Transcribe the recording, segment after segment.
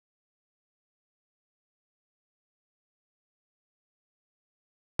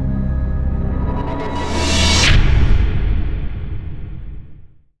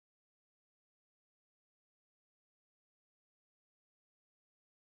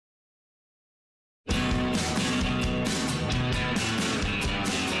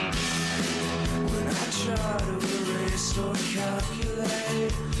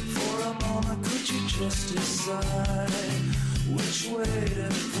just decide which way to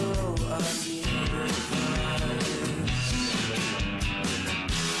go. I need advice.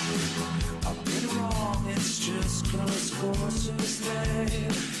 I've been wrong, it's just close quarters. They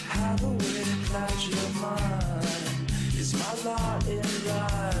have a way to cloud your mind. Is my lot in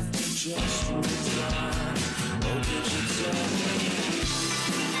life to just resign? Oh, could you tell me,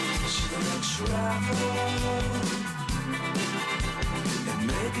 should I travel? And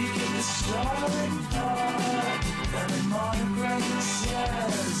maybe give me starting part and a monogram that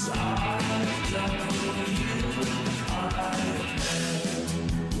says I've done you,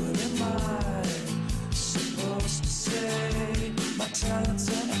 what am I supposed to say? My talent's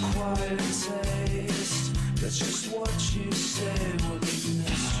an acquired taste. That's just what you say when you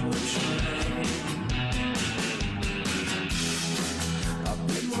miss your train. I've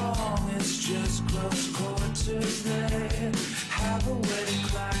been wrong, it's just close quarters. They have a way to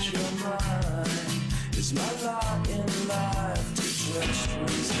cloud your mind. It's my lot in life to just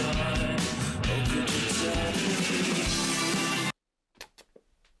resign. Oh, could you tell me?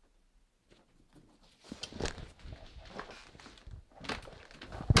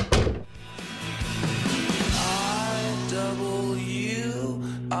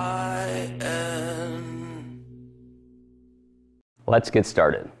 Let's get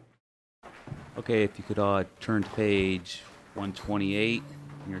started. Okay, if you could turn to page 128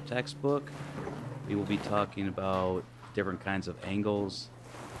 in your textbook, we will be talking about different kinds of angles.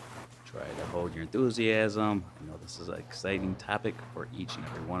 Try to hold your enthusiasm. I know this is an exciting topic for each and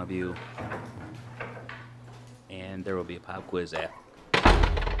every one of you. And there will be a pop quiz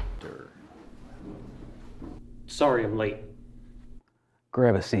after. Sorry I'm late.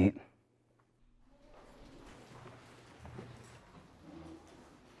 Grab a seat.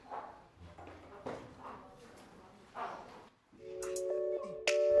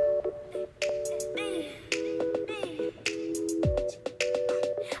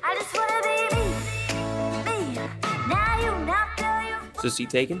 Is this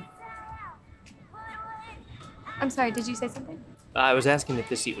seat taken? I'm sorry, did you say something? I was asking if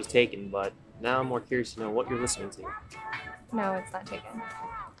this seat was taken, but now I'm more curious to know what you're listening to. No, it's not taken.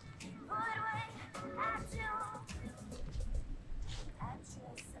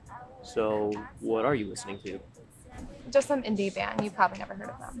 So, what are you listening to? Just some indie band. You've probably never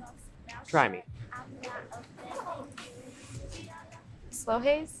heard of them. Try me. Slow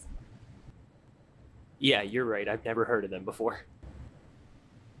Haze? Yeah, you're right. I've never heard of them before.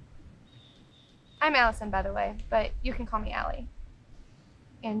 I'm Allison, by the way, but you can call me Allie.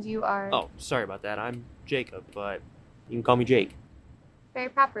 And you are... Oh, sorry about that. I'm Jacob, but you can call me Jake. Very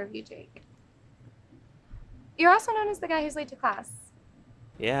proper of you, Jake. You're also known as the guy who's late to class.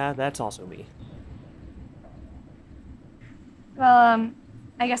 Yeah, that's also me. Well,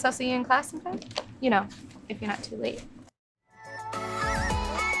 I guess I'll see you in class sometime. You know, if you're not too late.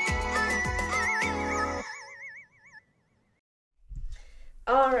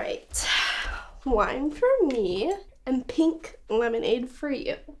 All right. Wine for me and pink lemonade for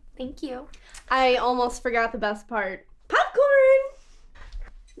you. Thank you. I almost forgot the best part. Popcorn!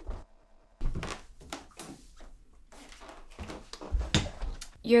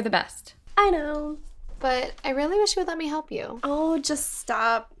 You're the best. I know. But I really wish you would let me help you. Oh, just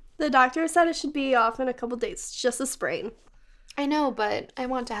stop. The doctor said it should be off in a couple days. It's just a sprain. I know, but I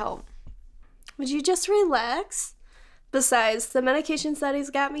want to help. Would you just relax? Besides, the medications that he's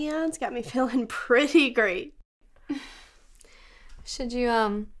got me on, it's got me feeling pretty great. Should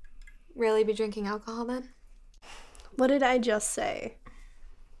you, really be drinking alcohol then? What did I just say?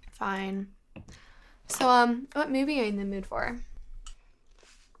 Fine. So, what movie are you in the mood for?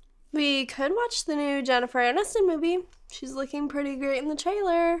 We could watch the new Jennifer Aniston movie. She's looking pretty great in the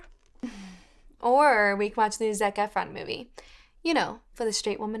trailer. Or we can watch the new Zac Efron movie. You know, for the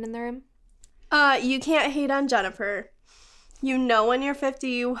straight woman in the room. You can't hate on Jennifer. You know when you're 50,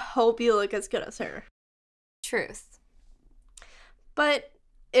 you hope you look as good as her. Truth. But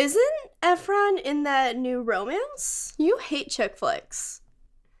isn't Efron in that new romance? You hate chick flicks.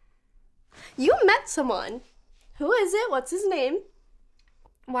 You met someone. Who is it? What's his name?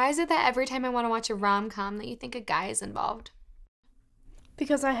 Why is it that every time I want to watch a rom-com that you think a guy is involved?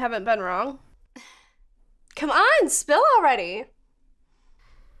 Because I haven't been wrong. Come on, spill already.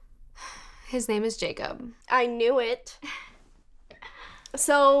 His name is Jacob. I knew it.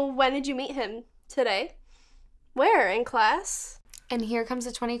 So, when did you meet him? Today? Where? In class? And here comes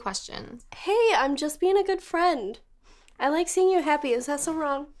the 20 questions. Hey, I'm just being a good friend. I like seeing you happy. Is that so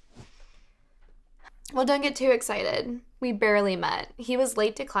wrong? Well, don't get too excited. We barely met. He was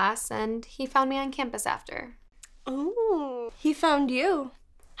late to class, and he found me on campus after. Ooh, he found you.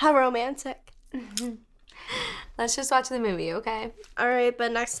 How romantic. Let's just watch the movie, okay? Alright,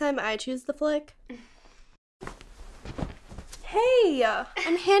 but next time I choose the flick. Hey,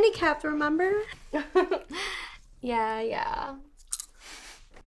 I'm handicapped, remember? Yeah.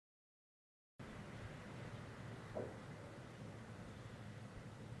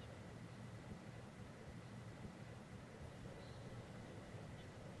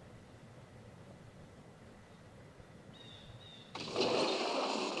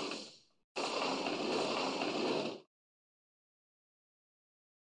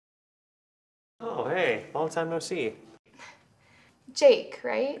 Oh, hey, long time no see. Jake,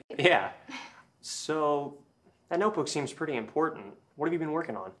 right? Yeah. So, that notebook seems pretty important. What have you been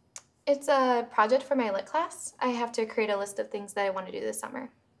working on? It's a project for my lit class. I have to create a list of things that I want to do this summer.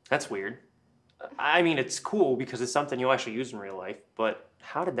 That's weird. I mean, it's cool because it's something you'll actually use in real life, but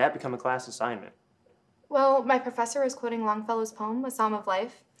how did that become a class assignment? Well, my professor was quoting Longfellow's poem, A Psalm of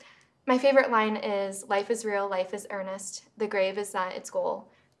Life. My favorite line is, "Life is real, life is earnest. The grave is not its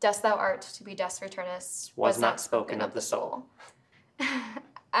goal. Dust thou art, to be dust returnest. Was not spoken of the soul."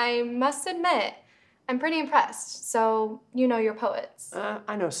 I must admit, I'm pretty impressed. So, you know your poets.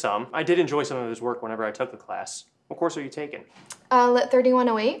 I know some. I did enjoy some of his work whenever I took the class. What course are you taking? Lit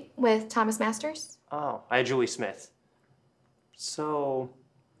 3108 with Thomas Masters. Oh, I had Julie Smith. So,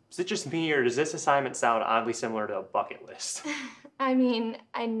 is it just me, or does this assignment sound oddly similar to a bucket list? I mean,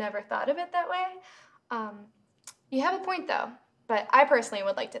 I never thought of it that way. You have a point, though. But I personally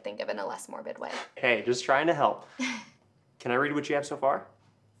would like to think of it in a less morbid way. Hey, just trying to help. Can I read what you have so far?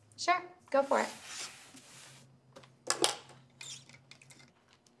 Sure, go for it.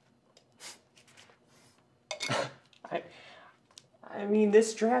 I mean,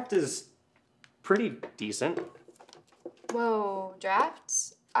 this draft is pretty decent. Whoa,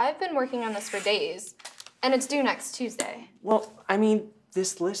 drafts? I've been working on this for days, and it's due next Tuesday. Well, I mean,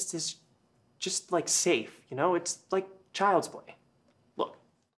 this list is just, like, safe, you know? It's like child's play. Look.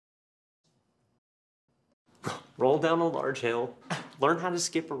 Roll down a large hill, learn how to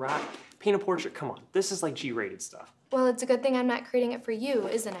skip a rock, paint a portrait. Come on, this is like G-rated stuff. Well, it's a good thing I'm not creating it for you,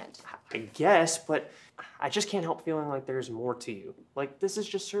 isn't it? I guess, but I just can't help feeling like there's more to you. Like, this is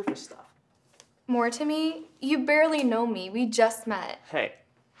just surface stuff. More to me? You barely know me. We just met. Hey,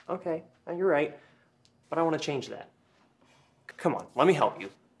 okay, you're right, but I want to change that. Come on, let me help you.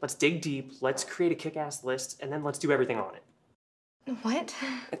 Let's dig deep, let's create a kick-ass list, and then let's do everything on it. What?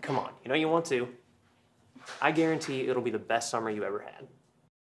 Come on, you know you want to. I guarantee it'll be the best summer you ever had.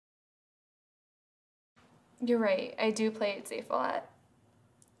 You're right. I do play it safe a lot.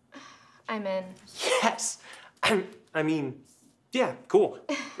 I'm in. Yes! I mean, yeah, cool.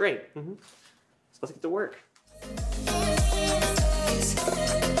 Great. So let's get to work.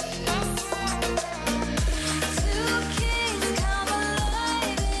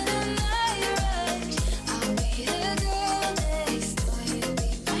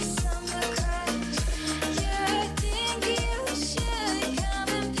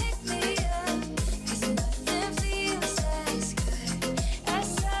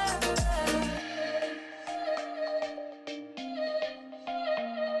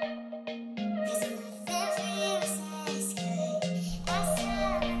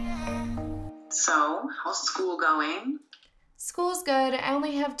 So, how's school going? School's good. I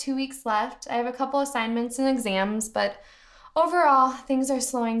only have 2 weeks left. I have a couple assignments and exams, but overall, things are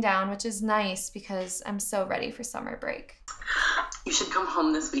slowing down, which is nice because I'm so ready for summer break. You should come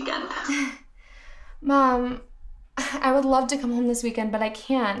home this weekend. Mom, I would love to come home this weekend, but I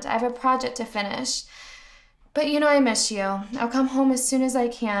can't. I have a project to finish. But you know I miss you. I'll come home as soon as I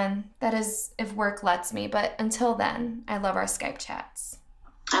can. That is, if work lets me. But until then, I love our Skype chats.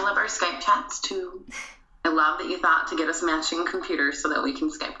 I love our Skype chats, too. I love that you thought to get us matching computers so that we can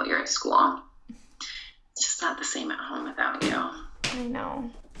Skype while you're at school. It's just not the same at home without you. I know.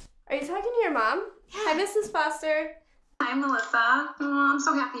 Are you talking to your mom? Hi, Mrs. Foster. Hi, Melissa. Oh, I'm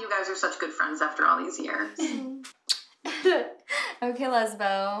so happy you guys are such good friends after all these years. Okay,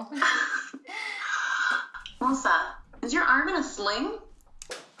 Lesbo. Melissa, is your arm in a sling?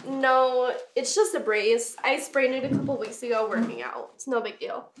 No, it's just a brace. I sprained it a couple weeks ago working out. It's no big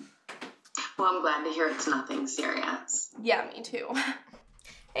deal. Well, I'm glad to hear it's nothing serious. Yeah, me too.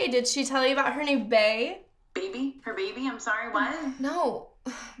 Hey, did she tell you about her new bae? Baby? Her baby? I'm sorry, what? No.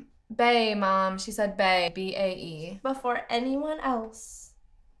 Bae, Mom. She said bae. B-A-E. Before anyone else.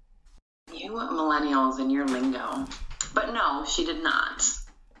 You millennials and your lingo. But no, she did not.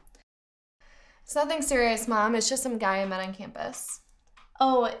 It's nothing serious, Mom. It's just some guy I met on campus.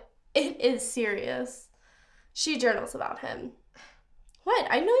 Oh, it is serious. She journals about him. What?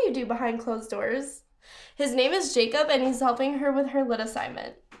 I know you do behind closed doors. His name is Jacob, and he's helping her with her lit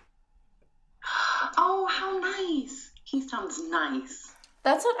assignment. Oh, how nice. He sounds nice.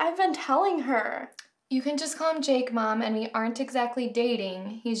 That's what I've been telling her. You can just call him Jake, Mom, and we aren't exactly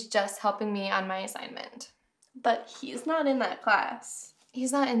dating. He's just helping me on my assignment. But he's not in that class.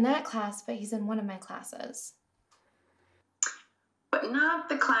 He's not in that class, but he's in one of my classes. But not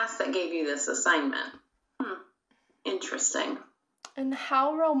the class that gave you this assignment. Interesting. And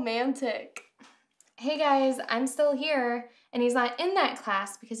how romantic. Hey guys, I'm still here, and he's not in that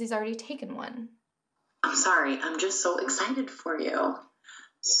class because he's already taken one. I'm sorry, I'm just so excited for you.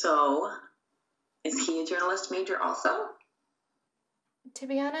 So, is he a journalist major also? To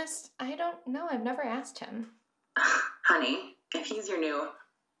be honest, I don't know. I've never asked him. Honey, if he's your new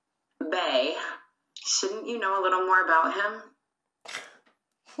bae, shouldn't you know a little more about him?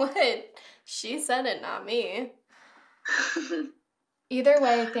 What? She said it, not me. Either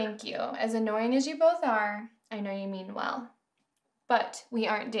way, thank you. As annoying as you both are, I know you mean well. But we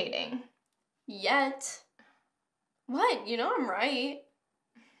aren't dating. Yet. What? You know I'm right.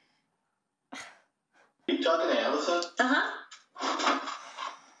 You talking to Allison? Uh-huh.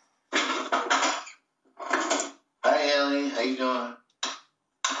 Hi, Ellie. How you doing?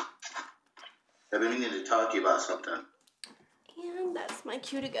 I've been meaning to talk to you about something. And that's my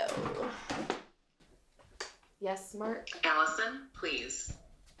cue to go. Yes, Mark? Allison, please.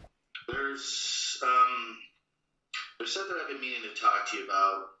 There's something I've been meaning to talk to you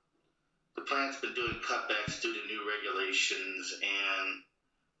about. The plant's been doing cutbacks due to new regulations, and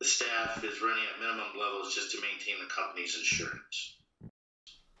the staff is running at minimum levels just to maintain the company's insurance.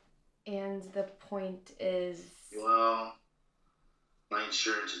 And the point is... Well, my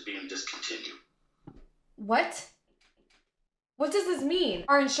insurance is being discontinued. What? What does this mean?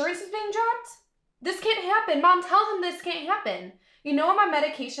 Our insurance is being dropped? This can't happen. Mom, tell him this can't happen. You know I'm on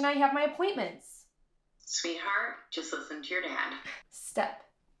medication. I have my appointments. Sweetheart, just listen to your dad. Step,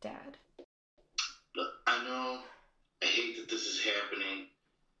 Dad. Look, I know I hate that this is happening.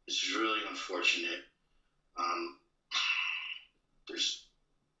 This is really unfortunate.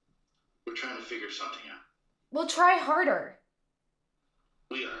 We're trying to figure something out. We'll try harder.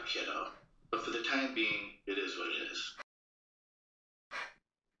 We are, kiddo. But for the time being, it is what it is.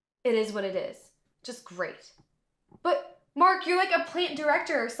 It is what it is. Just great. But, Mark, you're like a plant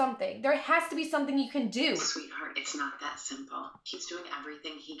director or something. There has to be something you can do. Sweetheart, it's not that simple. He's doing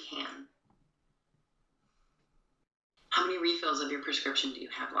everything he can. How many refills of your prescription do you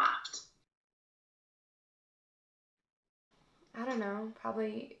have left? I don't know,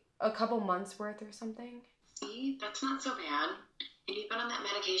 probably a couple months worth or something. See, that's not so bad. And you've been on that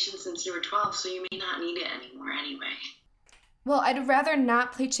medication since you were 12, so you may not need it anymore anyway. Well, I'd rather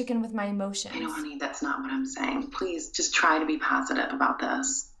not play chicken with my emotions. I know, honey, that's not what I'm saying. Please, just try to be positive about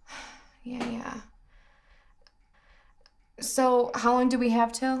this. Yeah. So, how long do we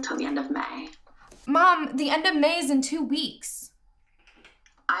have till? Till the end of May. Mom, the end of May is in 2 weeks.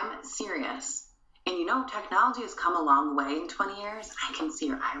 I'm serious. And you know, technology has come a long way in 20 years. I can see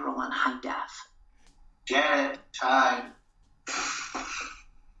your eye roll on high def. Janet, time.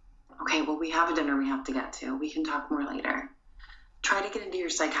 Okay, well, we have a dinner we have to get to. We can talk more later. Try to get into your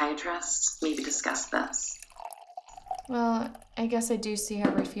psychiatrist. Maybe discuss this. Well, I guess I do see her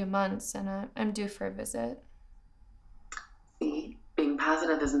every few months, and I'm due for a visit. See, being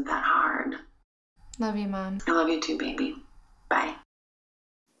positive isn't that hard. Love you, Mom. I love you too, baby. Bye.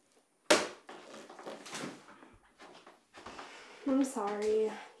 I'm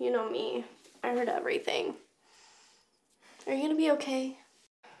sorry. You know me. I heard everything. Are you gonna be okay?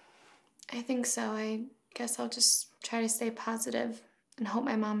 I think so. I guess I'll just try to stay positive and hope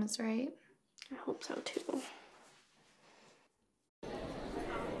my mom is right. I hope so too.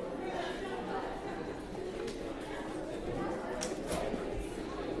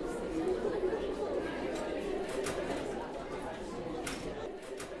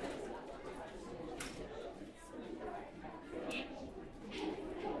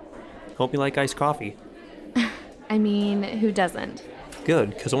 Hope you like iced coffee. I mean, who doesn't? Good,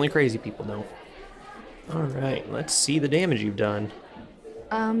 because only crazy people don't. Alright, let's see the damage you've done.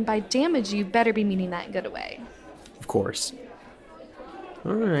 By damage, you better be meaning that good away. Of course.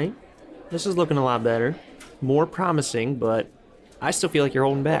 Alright, this is looking a lot better. More promising, but I still feel like you're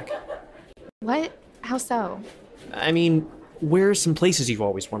holding back. What? How so? I mean, where are some places you've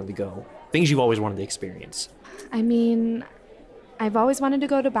always wanted to go? Things you've always wanted to experience? I mean, I've always wanted to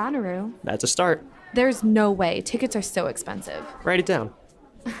go to Bonnaroo. That's a start. There's no way. Tickets are so expensive. Write it down.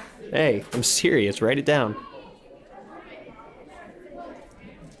 Hey, I'm serious. Write it down.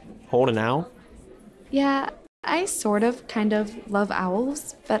 Hold an owl? Yeah, I kind of love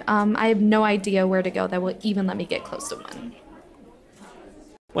owls, but I have no idea where to go that will even let me get close to one.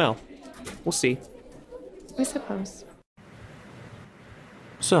 Well, we'll see. I suppose.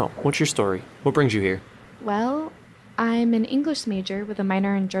 So, what's your story? What brings you here? Well, I'm an English major with a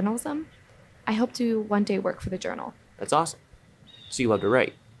minor in journalism. I hope to one day work for the journal. That's awesome. So you love to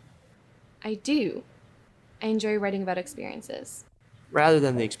write? I do. I enjoy writing about experiences. Rather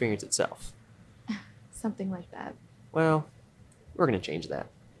than the experience itself? Something like that. Well, we're going to change that.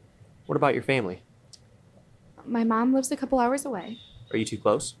 What about your family? My mom lives a couple hours away. Are you too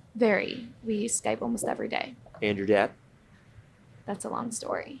close? Very. We Skype almost every day. And your dad? That's a long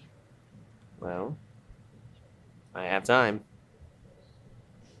story. Well, I have time.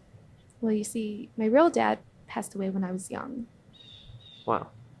 Well, you see, my real dad passed away when I was young. Wow.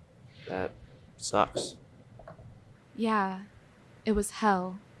 That sucks. Yeah, it was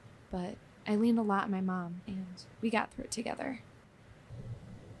hell, but I leaned a lot on my mom, and we got through it together.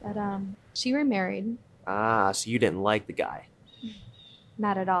 But, she remarried. Ah, so you didn't like the guy.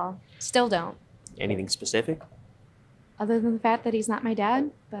 Not at all. Still don't. Anything specific? Other than the fact that he's not my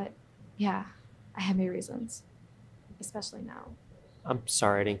dad, but yeah, I have my reasons. Especially now. I'm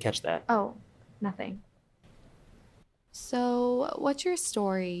sorry, I didn't catch that. Oh, nothing. So, what's your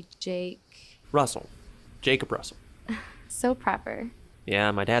story, Jake? Russell. Jacob Russell. So proper. Yeah,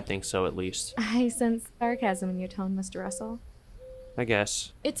 my dad thinks so at least. I sense sarcasm in your tone, Mr. Russell. I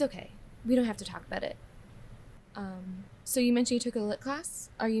guess. It's okay. We don't have to talk about it. So you mentioned you took a lit class?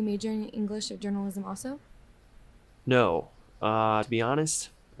 Are you majoring in English or journalism also? No. To be honest,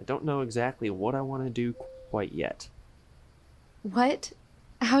 I don't know exactly what I want to do quite yet. What?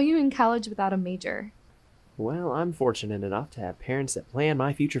 How are you in college without a major? Well, I'm fortunate enough to have parents that plan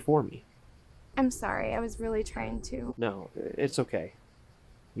my future for me. I'm sorry, I was really trying to. No, it's okay.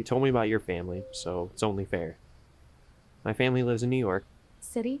 You told me about your family, so it's only fair. My family lives in New York.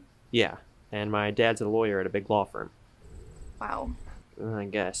 City? Yeah, and my dad's a lawyer at a big law firm. Wow. I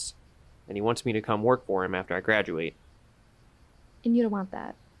guess. And he wants me to come work for him after I graduate. And you don't want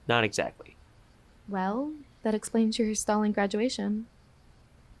that? Not exactly. Well, that explains your stalling graduation.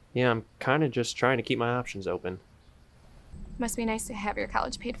 Yeah, I'm kind of just trying to keep my options open. Must be nice to have your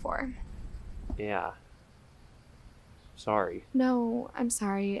college paid for. Yeah. Sorry. No, I'm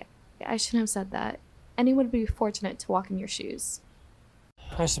sorry. I shouldn't have said that. Anyone would be fortunate to walk in your shoes.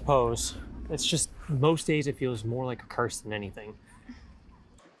 I suppose. It's just most days it feels more like a curse than anything.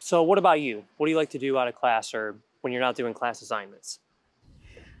 So what about you? What do you like to do out of class or when you're not doing class assignments?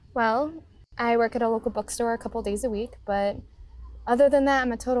 Well, I work at a local bookstore a couple days a week, but other than that,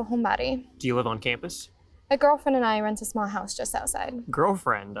 I'm a total homebody. Do you live on campus? A girlfriend and I rent a small house just outside.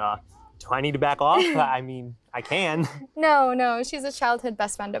 Girlfriend, do I need to back off? I mean, I can. No, she's a childhood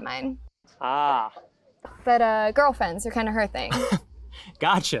best friend of mine. Ah. But girlfriends are kind of her thing.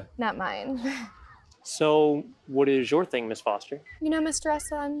 Gotcha. Not mine. So, what is your thing, Miss Foster? You know, Mr.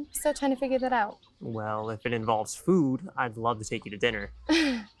 Russell, I'm still trying to figure that out. Well, if it involves food, I'd love to take you to dinner.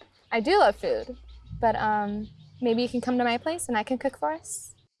 I do love food, but maybe you can come to my place and I can cook for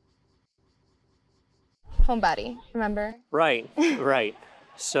us? Homebody, remember? Right, right.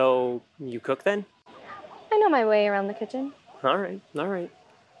 So, you cook then? I know my way around the kitchen. All right.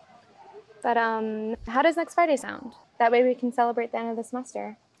 But how does next Friday sound? That way we can celebrate the end of the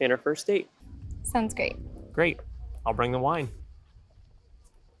semester. And our first date. Sounds great. Great. I'll bring the wine.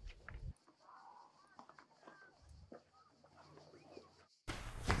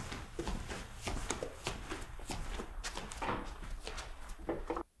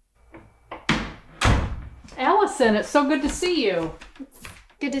 Allison, it's so good to see you.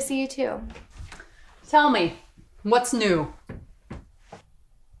 Good to see you too. Tell me, what's new?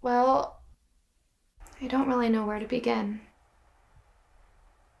 Well, I don't really know where to begin.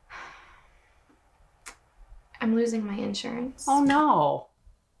 I'm losing my insurance. Oh no.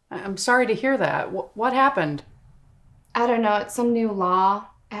 I'm sorry to hear that. What happened? I don't know. It's some new law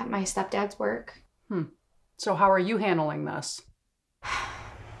at my stepdad's work. So how are you handling this?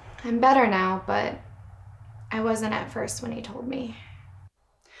 I'm better now, but I wasn't at first when he told me.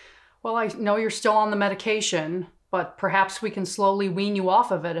 Well, I know you're still on the medication, but perhaps we can slowly wean you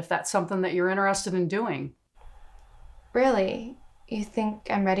off of it if that's something that you're interested in doing. Really? You think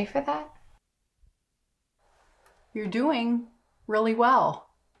I'm ready for that? You're doing really well.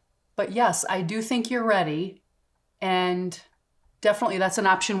 But yes, I do think you're ready, and definitely that's an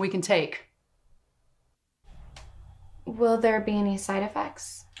option we can take. Will there be any side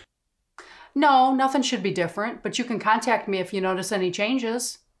effects? No, nothing should be different, but you can contact me if you notice any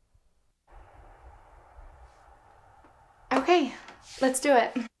changes. Okay, let's do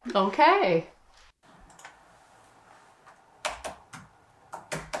it. Okay.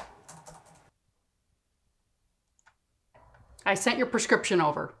 I sent your prescription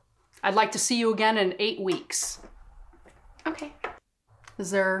over. I'd like to see you again in 8 weeks. Okay.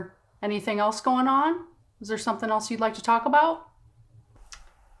 Is there anything else going on? Is there something else you'd like to talk about?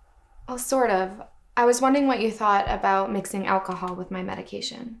 Well, sort of. I was wondering what you thought about mixing alcohol with my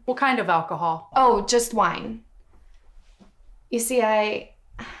medication. What kind of alcohol? Oh, just wine. You see, I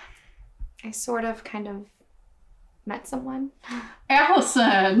sort of kind of met someone.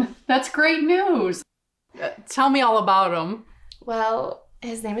 Allison, that's great news. Tell me all about him. Well,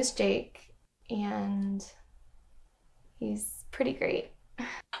 his name is Jake, and he's pretty great.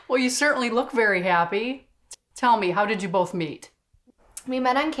 Well, you certainly look very happy. Tell me, how did you both meet? We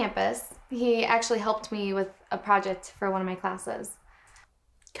met on campus. He actually helped me with a project for one of my classes.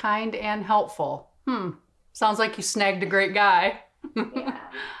 Kind and helpful. Sounds like you snagged a great guy. Yeah.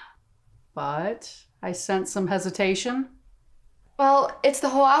 But I sense some hesitation. Well, it's the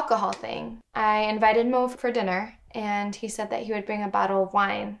whole alcohol thing. I invited Mo for dinner, and he said that he would bring a bottle of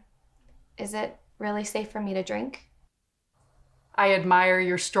wine. Is it really safe for me to drink? I admire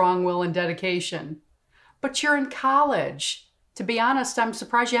your strong will and dedication. But you're in college. To be honest, I'm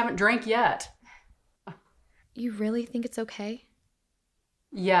surprised you haven't drank yet. You really think it's okay?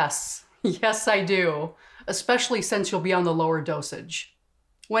 Yes. Yes, I do. Especially since you'll be on the lower dosage.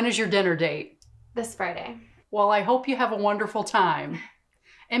 When is your dinner date? This Friday. Well, I hope you have a wonderful time.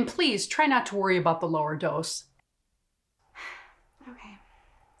 And please, try not to worry about the lower dose. Okay.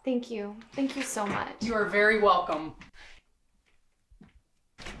 Thank you. Thank you so much. You are very welcome.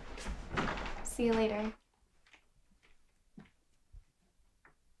 See you later.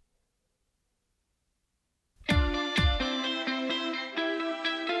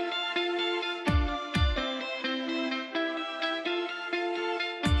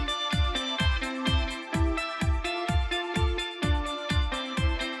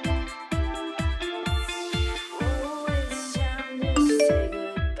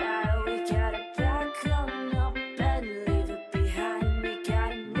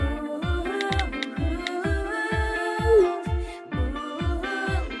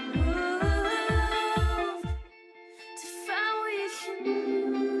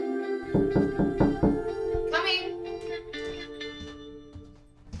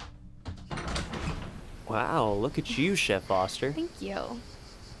 Wow, look at you, Chef Foster. Thank you.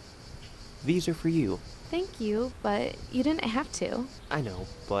 These are for you. Thank you, but you didn't have to. I know,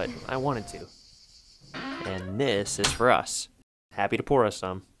 but I wanted to. And this is for us. Happy to pour us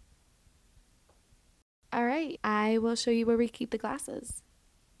some. All right, I will show you where we keep the glasses.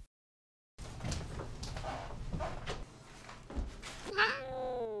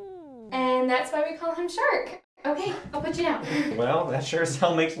 And that's why we call him Shark. Okay, I'll put you down. Well, that sure as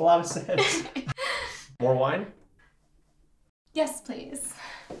hell makes a lot of sense. More wine? Yes, please.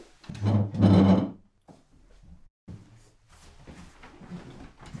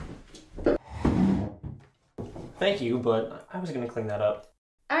 Thank you, but I was gonna clean that up.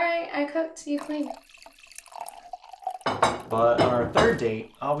 All right, I cooked, you clean. But on our third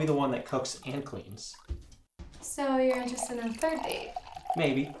date, I'll be the one that cooks and cleans. So you're interested in a third date?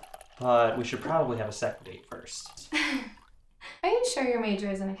 Maybe, but we should probably have a second date first. Are you sure your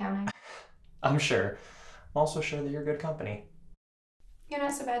major is in accounting? I'm sure. I'm also sure that you're good company. You're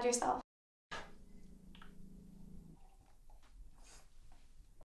not so bad yourself.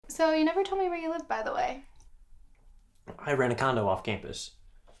 So you never told me where you live, by the way. I rent a condo off campus.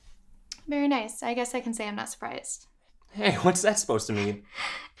 Very nice. I guess I can say I'm not surprised. Hey, what's that supposed to mean?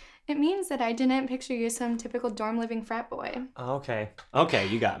 It means that I didn't picture you some typical dorm living frat boy. Okay. Okay,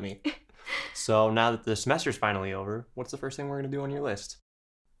 you got me. So now that the semester's finally over, what's the first thing we're gonna do on your list?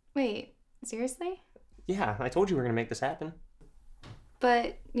 Wait, seriously? Yeah, I told you we were gonna make this happen.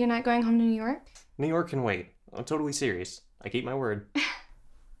 But you're not going home to New York? New York can wait. I'm totally serious. I keep my word.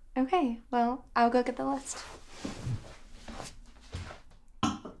 Okay, well, I'll go get the list.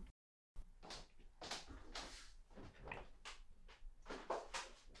 You're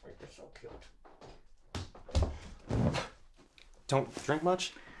so cute. Don't drink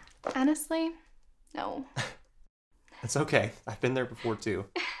much? Honestly, no. It's okay. I've been there before too.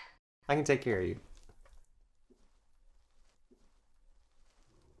 I can take care of you.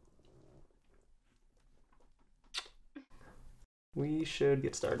 We should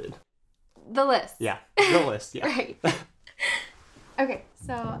get started. The list. Yeah, the list, yeah. Right. Okay,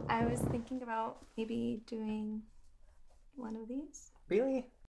 so I was thinking about maybe doing one of these. Really?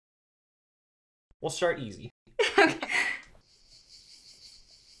 We'll start easy. Okay.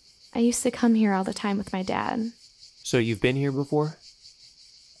 I used to come here all the time with my dad. So you've been here before?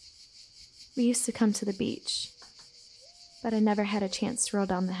 We used to come to the beach, but I never had a chance to roll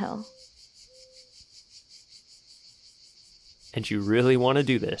down the hill. And you really want to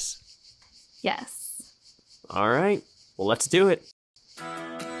do this? Yes. All right. Well, let's do it.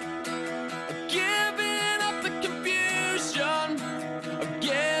 Giving up the confusion,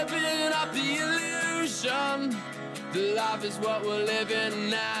 giving up the illusion. The life is what we're living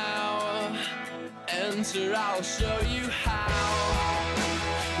now. Enter, I'll show you how.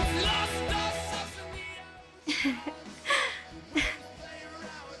 We've lost ourselves in the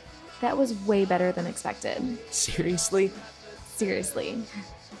That was way better than expected. Seriously? Seriously.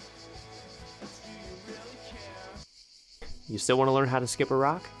 You still want to learn how to skip a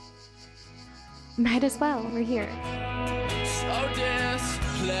rock? Might as well. We're here. so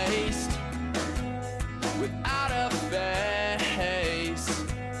displaced, without a face,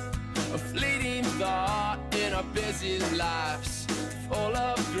 a fleeting thought in our busy lives, full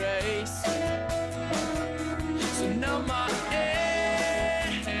of grace. So no more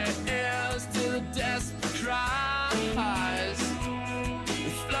ears to the desperate cries,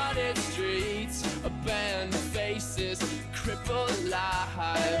 the flooded streets, abandoned faces, crippled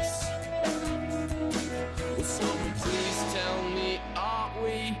lives. Will someone please tell me, aren't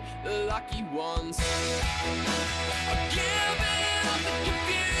we the lucky ones? Giving up the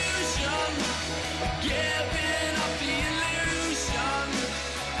confusion, giving up the illusion.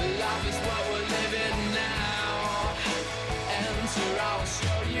 Life is what we're living now. Enter, I'll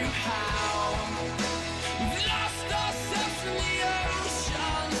show you how. We've lost ourselves in the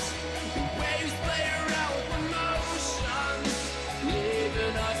oceans. The waves play around with emotions,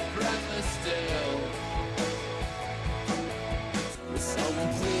 leaving us breathless still. Will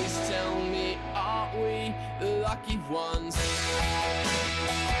someone please tell me, aren't we the lucky ones?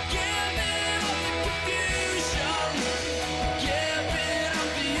 Giving up the confusion, giving up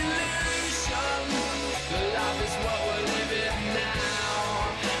the illusion. The life is what we're living now.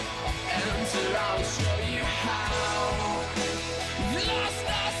 Enter, I'll show you how. We've lost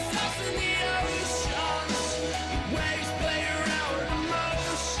ourselves in the oceans. The waves play around with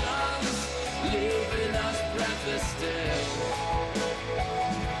emotions, leaving us breathless still.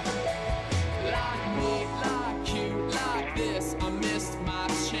 Like me, like you, like this, I missed my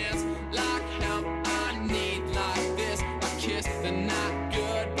chance. Like help I need, like this, I kissed the night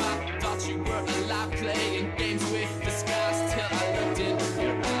goodbye. Thought you were alive, playing games with disguise, till I looked in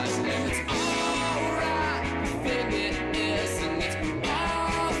your eyes. And it's alright, the thing it is, and it's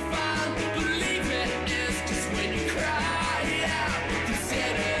all fine. Believe it is, just when you cry out,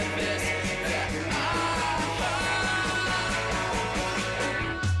 consider this, that I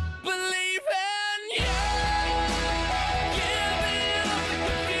believe in you. Giving up the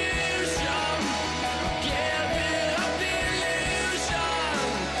confusion, giving up the illusion.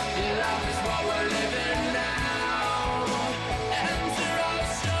 Life is what we're living now. Enter, I'll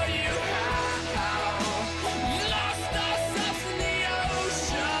show you how. We lost ourselves in the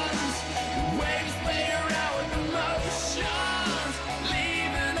oceans. Waves play around with emotions,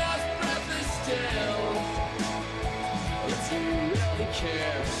 leaving us breathless still. But do you really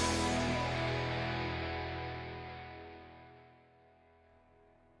care?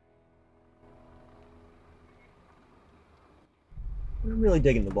 I'm really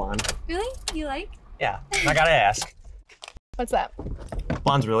digging the blonde. Really? You like? Yeah, I gotta ask. What's that?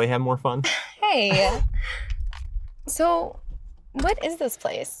 Blondes really have more fun? Hey. So, what is this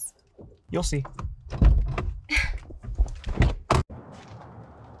place? You'll see.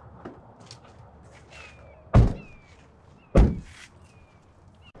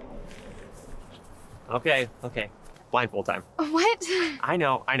 Okay. Blindfold time. What? I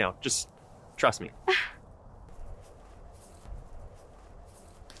know. Just trust me.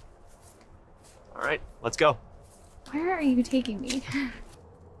 All right, let's go. Where are you taking me? We're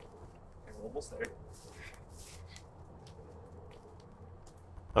almost there.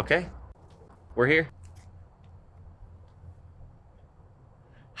 Okay, we're here.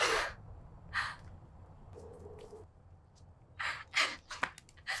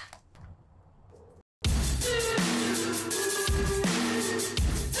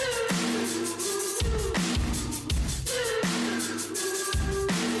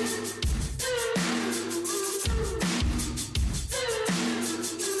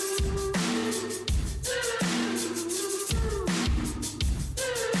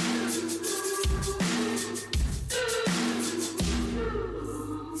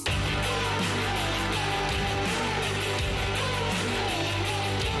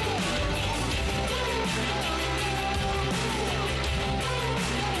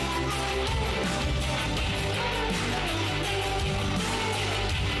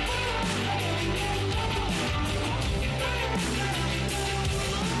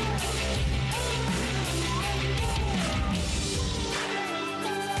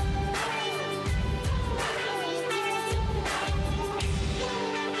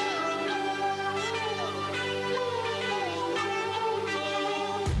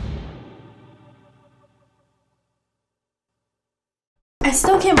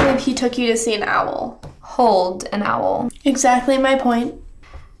 can't believe he took you to see an owl. Hold an owl. Exactly my point.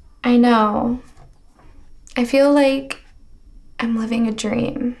 I know. I feel like I'm living a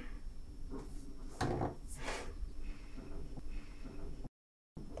dream.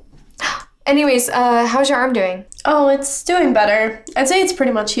 Anyways, how's your arm doing? Oh, it's doing better. I'd say it's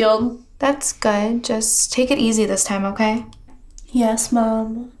pretty much healed. That's good. Just take it easy this time, okay? Yes,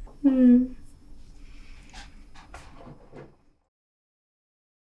 Mom.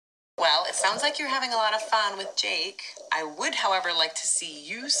 Well, it sounds like you're having a lot of fun with Jake. I would, however, like to see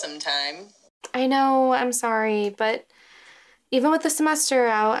you sometime. I know, I'm sorry, but even with the semester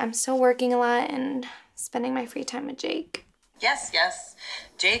out, I'm still working a lot and spending my free time with Jake. Yes, yes.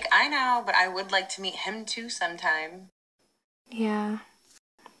 Jake, I know, but I would like to meet him too sometime. Yeah.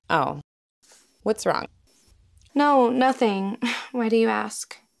 Oh. What's wrong? No, nothing. Why do you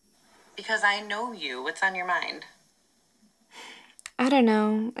ask? Because I know you. What's on your mind? I don't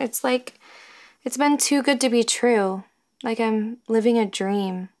know. It's like, it's been too good to be true. Like I'm living a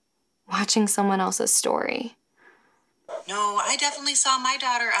dream, watching someone else's story. No, I definitely saw my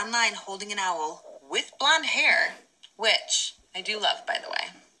daughter online holding an owl with blonde hair, which I do love, by the way.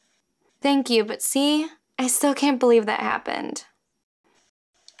 Thank you, but see, I still can't believe that happened.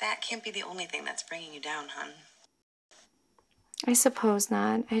 That can't be the only thing that's bringing you down, hon. I suppose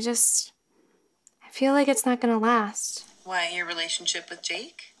not. I feel like it's not gonna last. What, your relationship with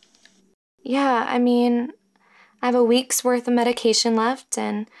Jake? Yeah, I mean, I have a week's worth of medication left,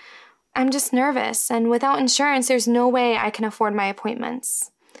 and I'm just nervous. And without insurance, there's no way I can afford my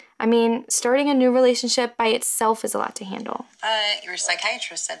appointments. I mean, starting a new relationship by itself is a lot to handle. Your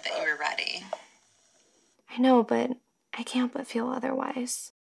psychiatrist said that you were ready. I know, but I can't but feel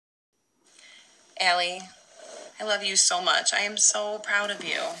otherwise. Allie, I love you so much. I am so proud of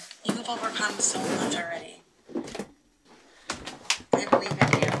you. You've overcome so much already. I believe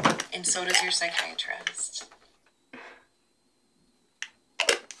in you, and so does your psychiatrist.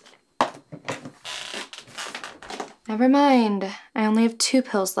 Never mind. I only have 2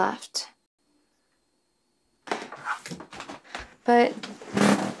 pills left. But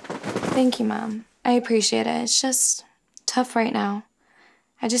thank you, Mom. I appreciate it. It's just tough right now.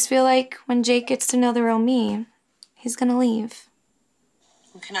 I just feel like when Jake gets to know the real me, he's gonna leave.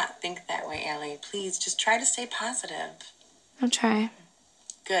 You cannot think that way, Allie. Please, just try to stay positive. I'll try.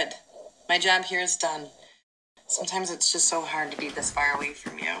 Good. My job here is done. Sometimes it's just so hard to be this far away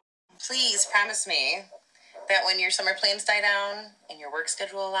from you. Please promise me that when your summer plans die down and your work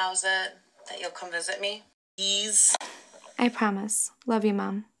schedule allows it, that you'll come visit me. Please. I promise. Love you,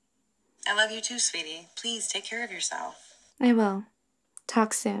 Mom. I love you too, sweetie. Please take care of yourself. I will.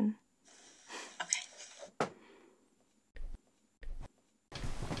 Talk soon. Okay.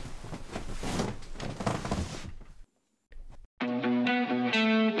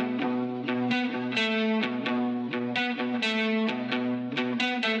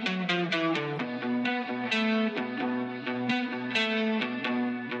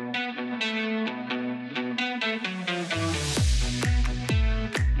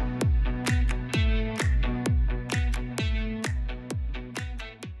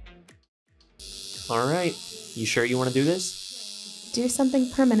 All right, you sure you want to do this? Do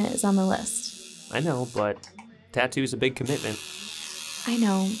something permanent is on the list. I know, but tattoo's a big commitment. I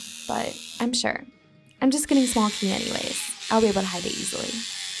know, but I'm sure. I'm just getting small key anyways. I'll be able to hide it easily.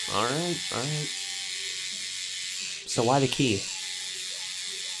 All right, all right. So why the key?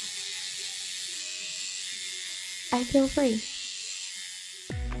 I feel free.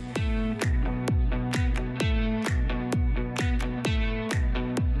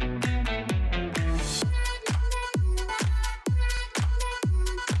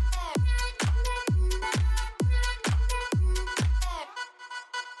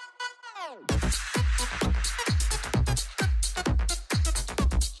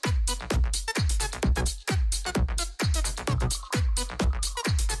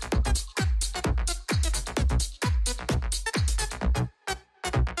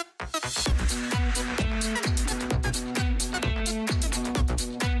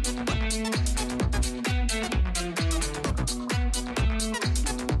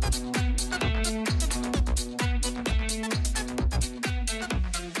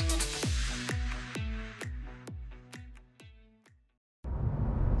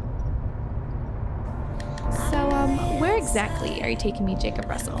 Where exactly are you taking me, Jacob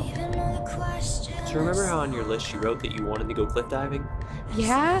Russell? Do you remember how on your list you wrote that you wanted to go cliff diving?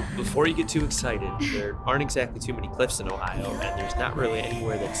 Yeah? Before you get too excited, there aren't exactly too many cliffs in Ohio, and there's not really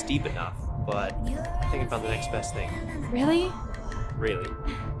anywhere that's deep enough, but I think I found the next best thing. Really? Really.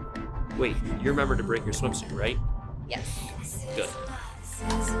 Wait, you remember to bring your swimsuit, right? Yes. Good.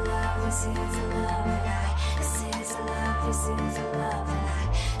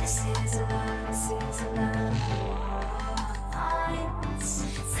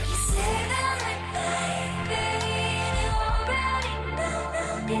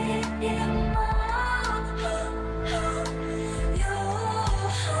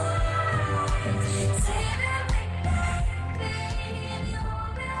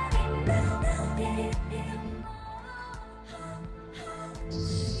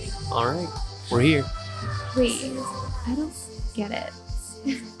 All right, we're here. Wait, I don't get it.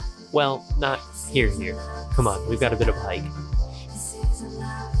 Well, not here. Come on, we've got a bit of a hike.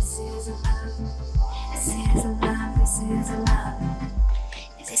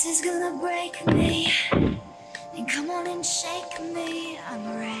 This is gonna break me. And come on and shake me.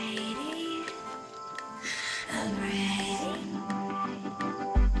 I'm ready. I'm ready.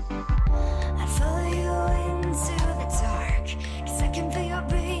 I follow you into the dark, 'cause I can feel your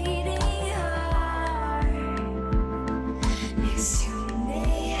beating heart next to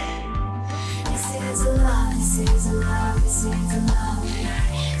me. This is a love, this is a love, this is a love.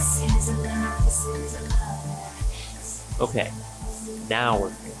 This is a love, this is a love. Okay, now we're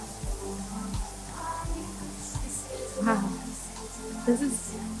here. Wow. This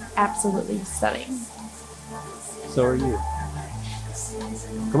is absolutely stunning. So are you.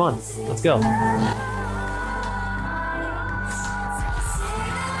 Come on, let's go.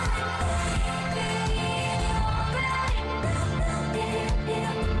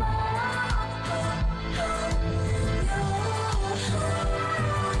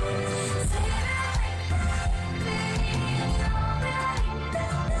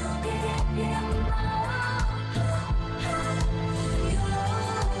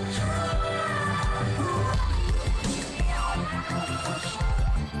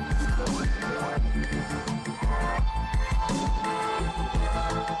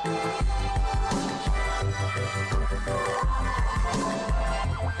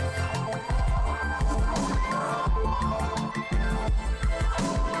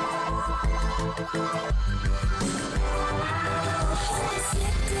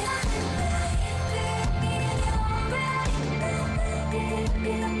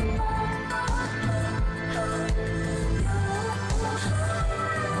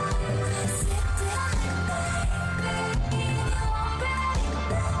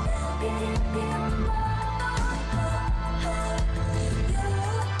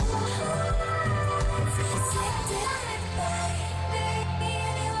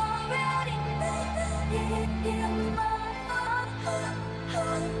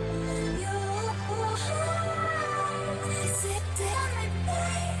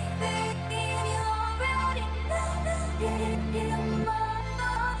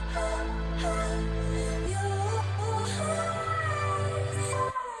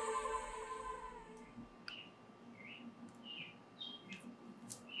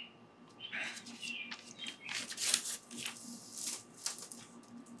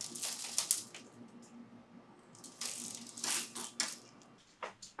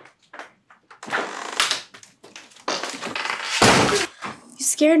 You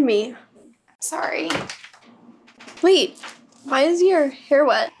scared me. Sorry. Wait, why is your hair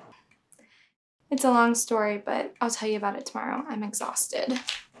wet? It's a long story, but I'll tell you about it tomorrow. I'm exhausted.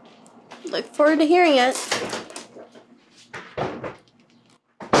 Look forward to hearing it.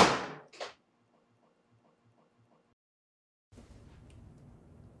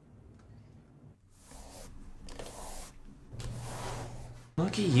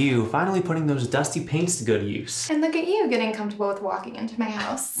 Look at you, finally putting those dusty paints to good use. And look at you getting comfortable with walking into my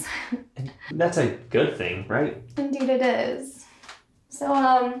house. And that's a good thing, right? Indeed it is.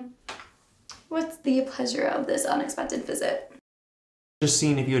 So, what's the pleasure of this unexpected visit? Just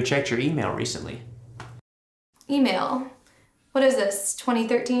seeing if you had checked your email recently. Email? What is this,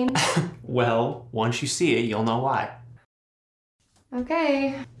 2013? Well, once you see it, you'll know why.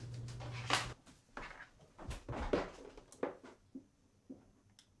 Okay.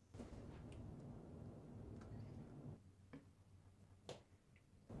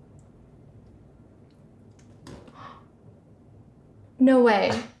 No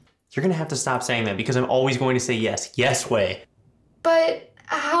way. You're gonna have to stop saying that because I'm always going to say yes. Yes way. But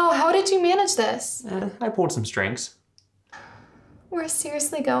how did you manage this? I pulled some strings. We're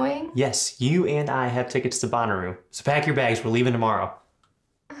seriously going? Yes, you and I have tickets to Bonnaroo. So pack your bags, we're leaving tomorrow.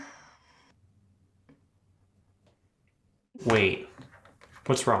 Wait,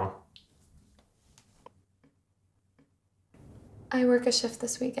 what's wrong? I work a shift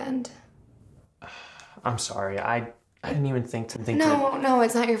this weekend. I'm sorry, I didn't even think that... No,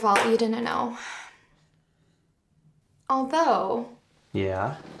 it's not your fault. You didn't know. Although,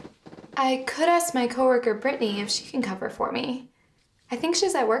 Yeah? I could ask my coworker Brittany if she can cover for me. I think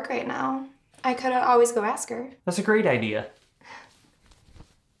she's at work right now. I could always go ask her. That's a great idea.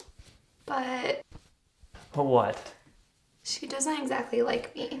 But But what? she doesn't exactly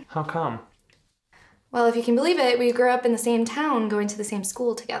like me. How come? Well, if you can believe it, we grew up in the same town, going to the same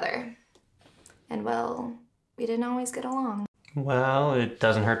school together. And well, we didn't always get along. Well, it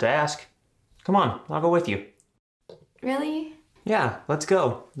doesn't hurt to ask. Come on, I'll go with you. Really? Yeah, let's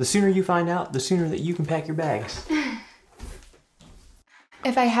go. The sooner you find out, the sooner that you can pack your bags.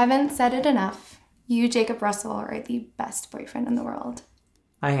 If I haven't said it enough, you, Jacob Russell, are the best boyfriend in the world.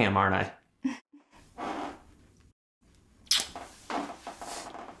 I am, aren't I?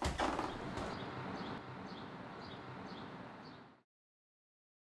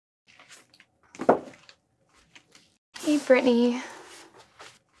 Hey, Brittany.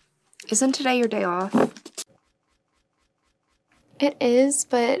 Isn't today your day off? It is,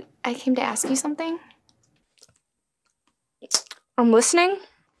 but I came to ask you something. I'm listening.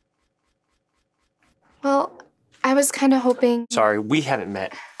 Well, I was kind of hoping... Sorry, we haven't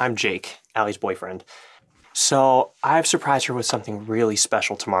met. I'm Jake, Allie's boyfriend. So I've surprised her with something really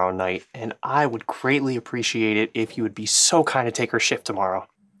special tomorrow night, and I would greatly appreciate it if you would be so kind to take her shift tomorrow.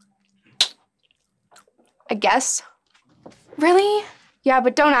 I guess. Really? Yeah,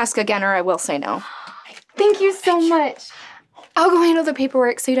 but don't ask again or I will say no. Thank you so much. I'll go handle the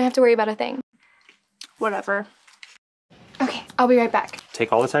paperwork so you don't have to worry about a thing. Whatever. Okay, I'll be right back.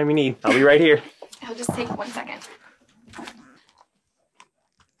 Take all the time you need. I'll be right here. I'll just take 1 second.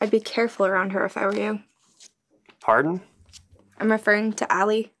 I'd be careful around her if I were you. Pardon? I'm referring to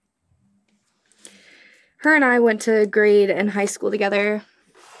Allie. Her and I went to grade and high school together.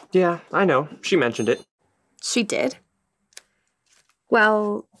 Yeah, I know. She mentioned it. She did?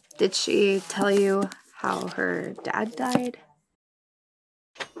 Well, did she tell you how her dad died?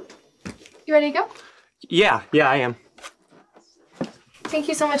 You ready to go? Yeah, I am. Thank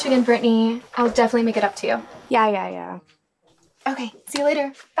you so much again, Brittany. I'll definitely make it up to you. Yeah. Okay, see you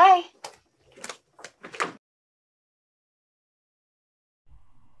later. Bye.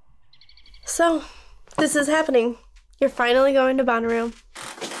 So, this is happening. You're finally going to Bonnaroo.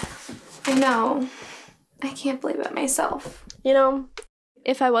 I know. I can't believe it myself. You know,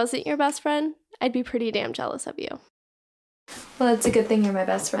 if I wasn't your best friend, I'd be pretty damn jealous of you. Well, it's a good thing you're my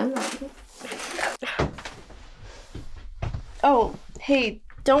best friend. Oh, hey,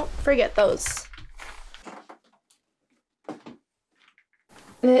 don't forget those.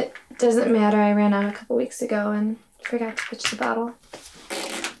 It doesn't matter. I ran out a couple weeks ago and forgot to pitch the bottle.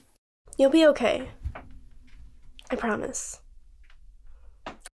 You'll be okay. I promise.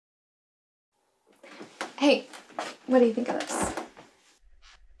 Hey, what do you think of this?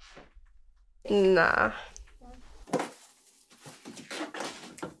 Nah.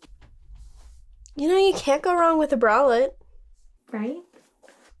 You know, you can't go wrong with a bralette. Right?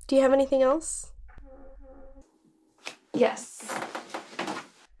 Do you have anything else? Yes.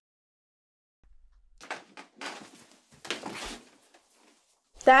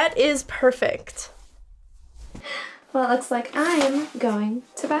 That is perfect. Well, it looks like I'm going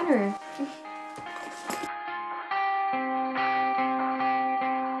to Bonnaroo.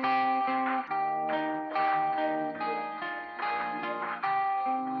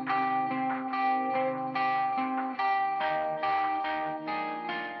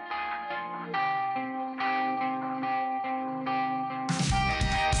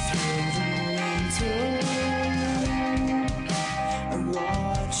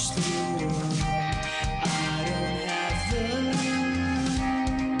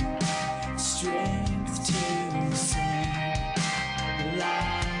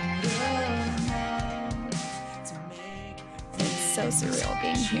 So surreal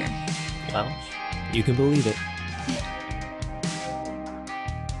being here. Well, you can believe it.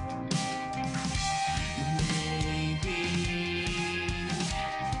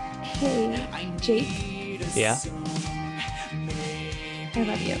 Hey, Jake. Yeah? I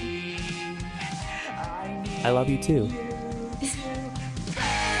love you. I love you too.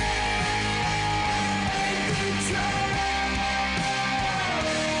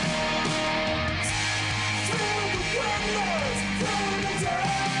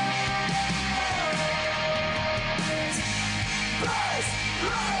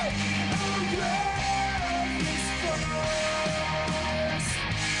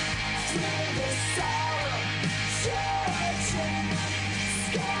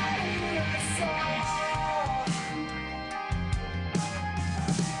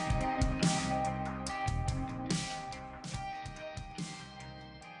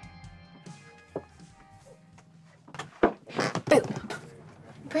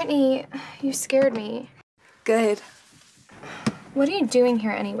 Brittany, you scared me. Good. What are you doing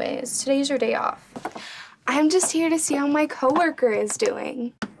here anyways? Today's your day off. I'm just here to see how my coworker is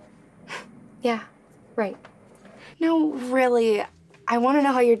doing. Yeah, right. No, really. I want to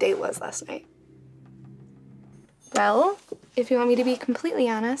know how your date was last night. Well, if you want me to be completely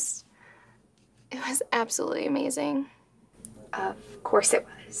honest, it was absolutely amazing. Of course it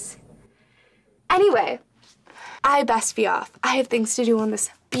was. Anyway, I best be off. I have things to do on this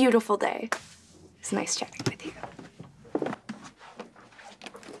beautiful day. It's nice chatting with you.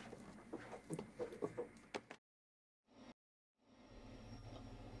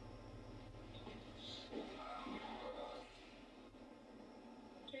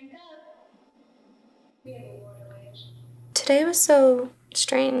 Today was so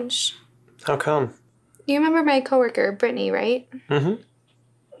strange. How come? You remember my coworker, Brittany, right? Mm-hmm.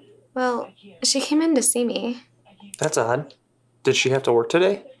 Well, she came in to see me. That's odd. Did she have to work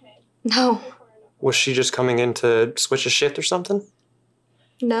today? No. Was she just coming in to switch a shift or something?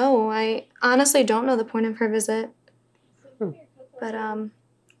 No, I honestly don't know the point of her visit. But,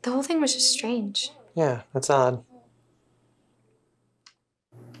 the whole thing was just strange. Yeah, that's odd.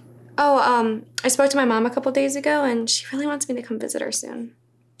 Oh, I spoke to my mom a couple days ago, and she really wants me to come visit her soon.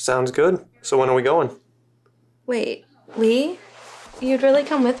 Sounds good. So when are we going? Wait, Lee? You'd really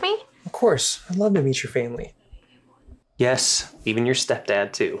come with me? Of course. I'd love to meet your family. Yes, even your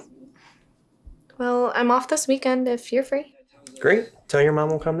stepdad, too. Well, I'm off this weekend if you're free. Great. Tell your mom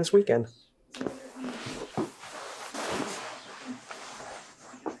we'll come this weekend.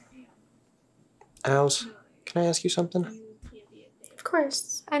 Als, can I ask you something? Of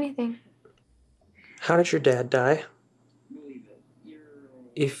course, anything. How did your dad die?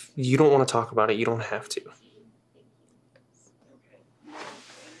 If you don't want to talk about it, you don't have to.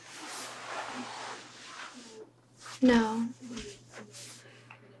 No.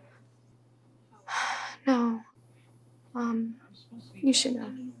 No. You should know.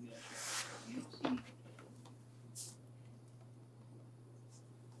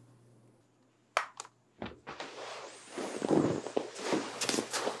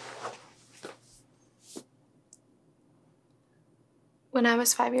 When I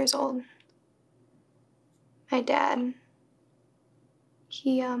was 5 years old, my dad,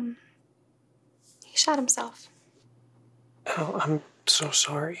 he shot himself. Oh, I'm so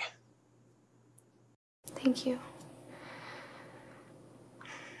sorry. Thank you.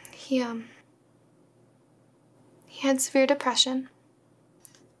 He had severe depression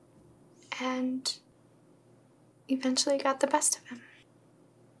and eventually got the best of him.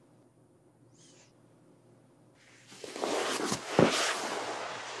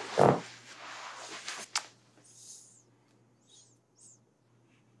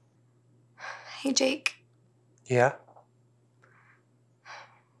 Hey, Jake. Yeah?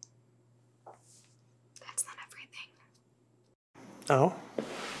 That's not everything. Oh?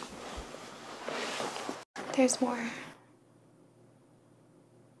 There's more.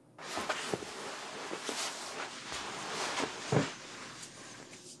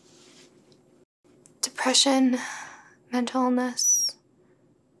 Depression, mental illness,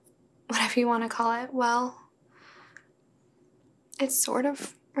 whatever you want to call it, well, it sort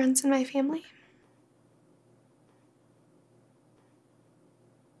of runs in my family.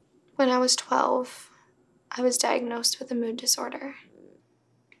 When I was 12, I was diagnosed with a mood disorder.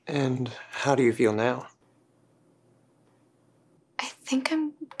 And how do you feel now? I think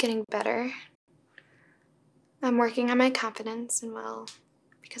I'm getting better. I'm working on my confidence, and well,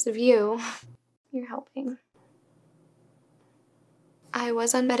 because of you, you're helping. I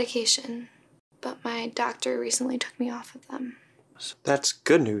was on medication, but my doctor recently took me off of them. So that's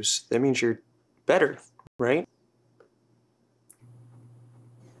good news. That means you're better, right?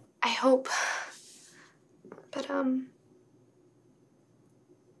 I hope. But,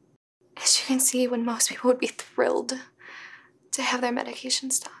 as you can see, when most people would be thrilled to have their medication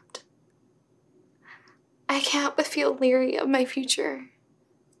stopped, I can't help but feel leery of my future,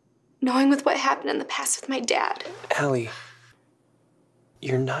 knowing with what happened in the past with my dad. Allie,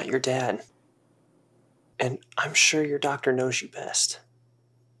 you're not your dad. And I'm sure your doctor knows you best.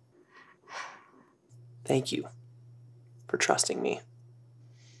 Thank you for trusting me.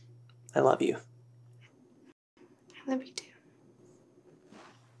 I love you. I love you too.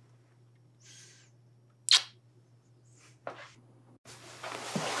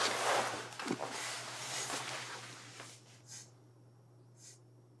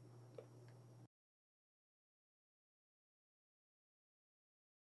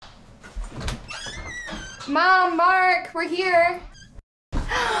 Mom, Mark, we're here.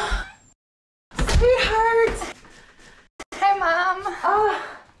 Sweetheart! Hi, Mom.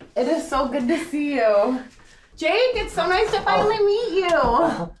 Oh, It is so good to see you. Jake, it's so nice to finally meet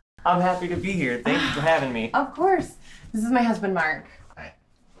you. I'm happy to be here. Thank you for having me. Of course. This is my husband, Mark. Hi.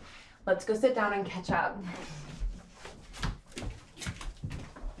 Let's go sit down and catch up.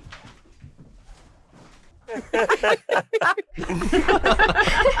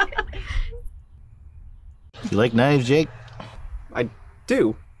 You like knives, Jake? I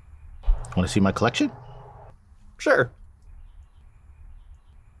do. Want to see my collection? Sure.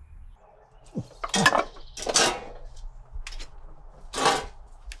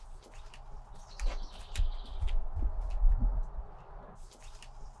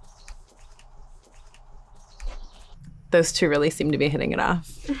 Those two really seem to be hitting it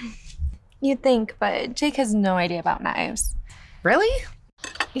off. You'd think, but Jake has no idea about knives. Really?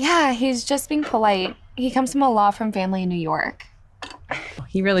 Yeah, he's just being polite. He comes from a law firm family in New York.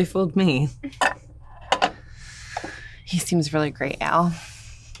 He really fooled me. He seems really great, Al.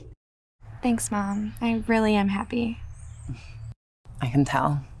 Thanks, Mom. I really am happy. I can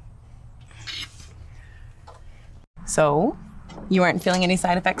tell. So, you aren't feeling any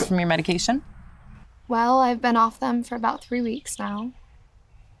side effects from your medication? Well, I've been off them for about 3 weeks now.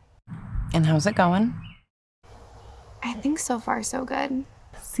 And how's it going? I think so far so good.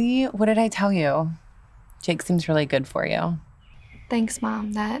 See, what did I tell you? Jake seems really good for you. Thanks,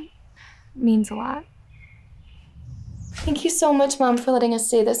 Mom. That means a lot. Thank you so much, Mom, for letting us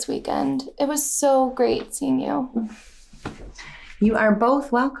stay this weekend. It was so great seeing you. You are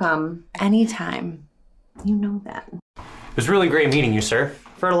both welcome anytime. You know that. It was really great meeting you, sir.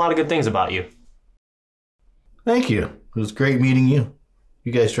 I've heard a lot of good things about you. Thank you. It was great meeting you.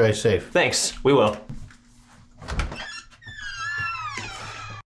 You guys drive safe. Thanks. We will.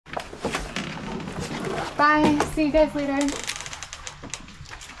 Bye. See you guys later.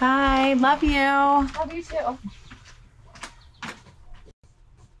 Bye. Love you. Love you too.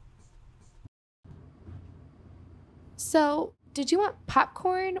 So, did you want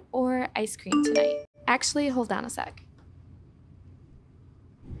popcorn or ice cream tonight? Actually, hold on a sec.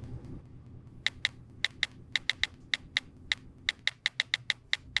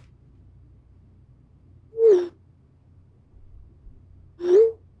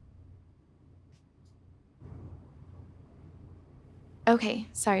 Okay,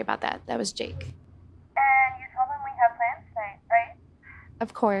 sorry about that. That was Jake. And you told him we have plans tonight, right?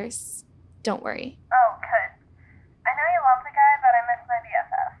 Of course. Don't worry. Oh, good. I know you love the guy, but I miss my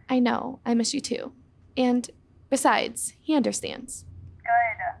BFF. I know. I miss you too. And besides, he understands.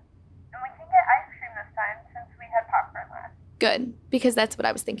 Good. And we can get ice cream this time since we had popcorn last. Good, because that's what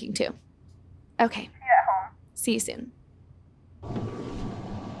I was thinking too. Okay. See you at home. See you soon.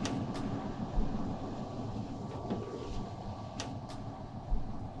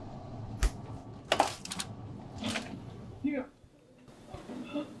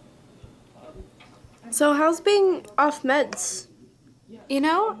 So how's being off meds? You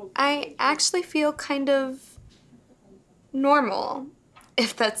know, I actually feel kind of normal,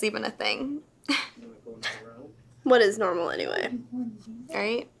 if that's even a thing. What is normal anyway?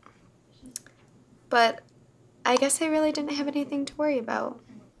 Right? But I guess I really didn't have anything to worry about.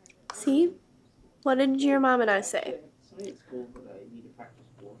 See? What did your mom and I say?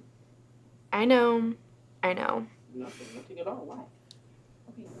 I know. I know.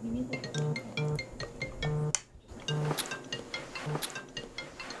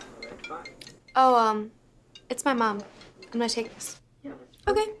 Oh, it's my mom. I'm gonna take this.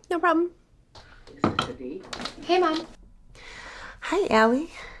 Okay, no problem. Hey, Mom. Hi, Allie.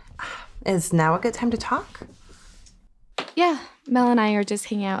 Is now a good time to talk? Yeah, Mel and I are just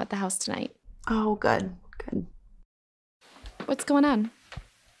hanging out at the house tonight. Oh, good, good. What's going on?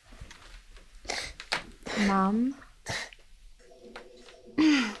 Mom?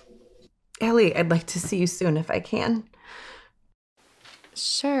 Allie, I'd like to see you soon if I can.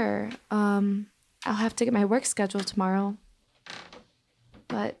 Sure. I'll have to get my work schedule tomorrow.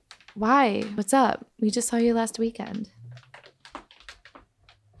 But why? What's up? We just saw you last weekend.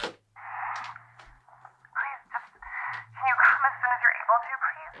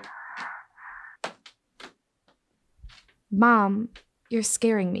 Mom, you're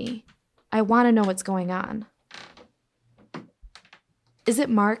scaring me. I want to know what's going on. Is it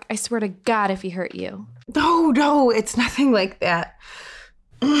Mark? I swear to God if he hurt you. No, it's nothing like that.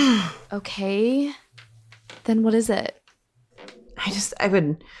 Okay. Then what is it? I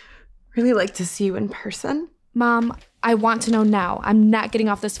would really like to see you in person. Mom, I want to know now. I'm not getting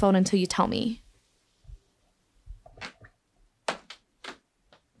off this phone until you tell me.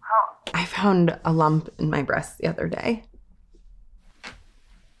 I found a lump in my breast the other day.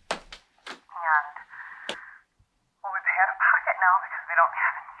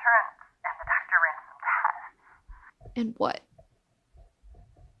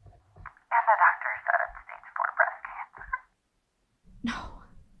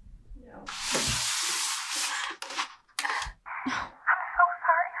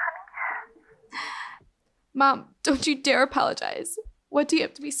 Mom, don't you dare apologize. What do you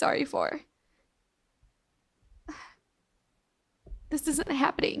have to be sorry for? This isn't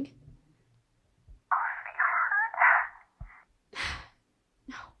happening.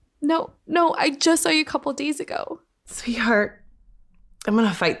 No, I just saw you a couple days ago. Sweetheart, I'm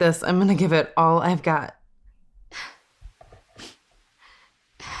gonna fight this. I'm gonna give it all I've got.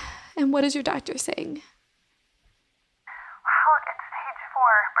 And what is your doctor saying? Well, it's stage 4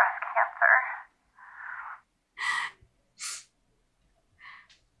 breast cancer.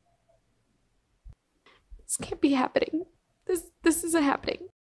 This can't be happening. This isn't happening.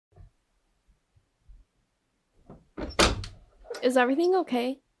 Is everything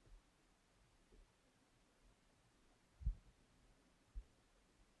okay?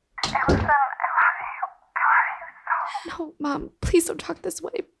 Allison, I love you. I love you so. No, Mom, please don't talk this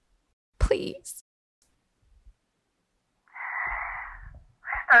way. Please. I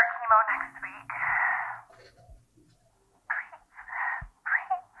start chemo next week.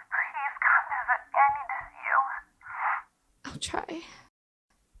 Please come visit. I need to see you. I'll try.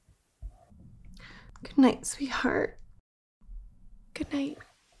 Good night, sweetheart. Good night.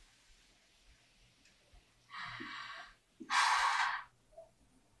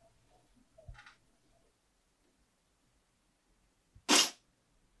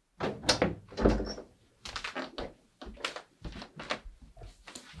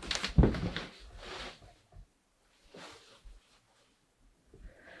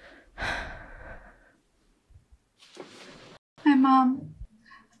 Hi, Mom.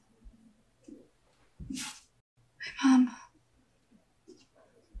 Hi, Mom.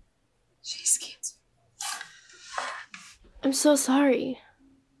 She's cancer. I'm so sorry.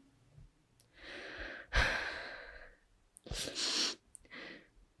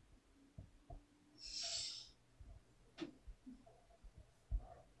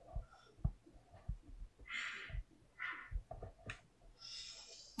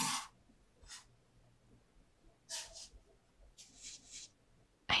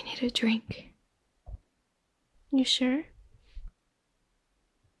 I need a drink. You sure?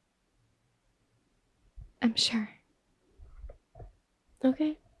 I'm sure.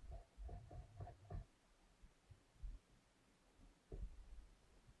 Okay.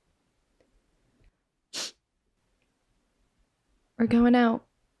 We're going out.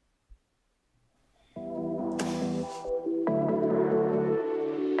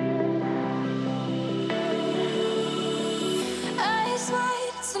 Eyes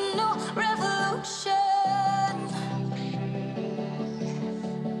wide, it's a new revolution.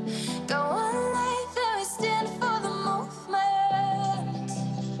 Got one life and we stand for the movement.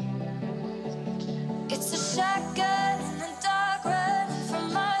 It's a shotgun in the dark, running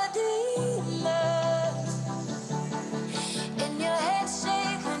from our demons. And your head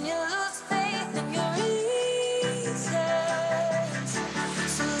shake when you lose faith in your reasons.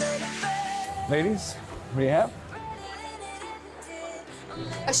 So let it burn. Ladies, what do you have?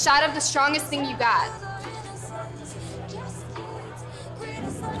 A shot of the strongest thing you got.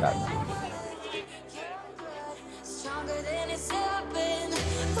 Stronger than it's ever been.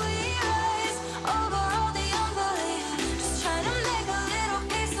 We rise over all the unbelief. Just trying to make a little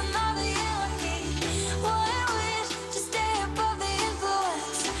piece of all the anarchy. One wish to stay above the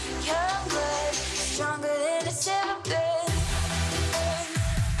influence. Young blood, stronger than it's ever been.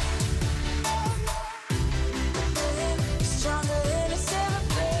 Stronger than it's ever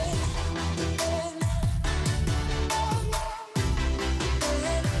been.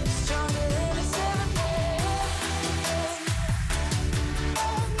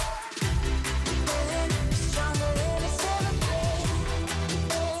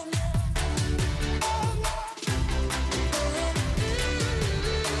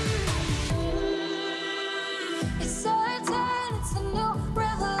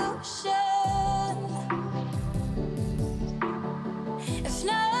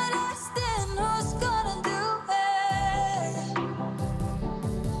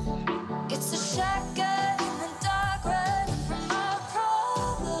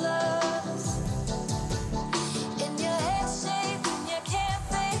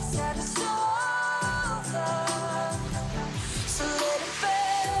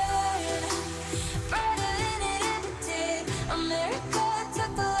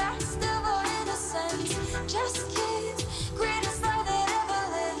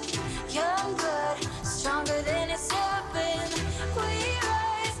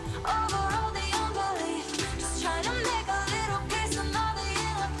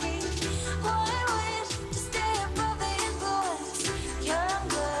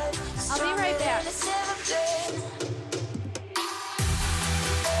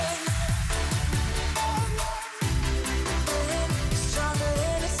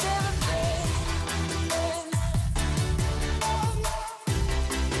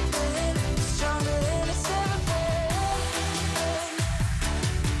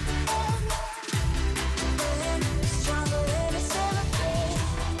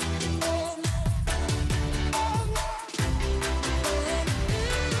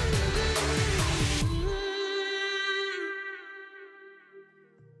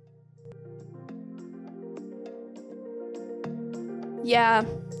 Yeah,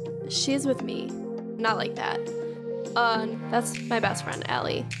 she's with me. Not like that. That's my best friend,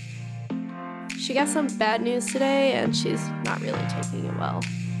 Allie. She got some bad news today, and she's not really taking it well.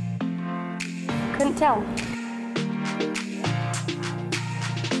 Couldn't tell.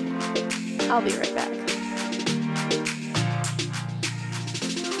 I'll be right back.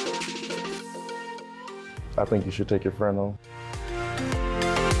 I think you should take your friend home.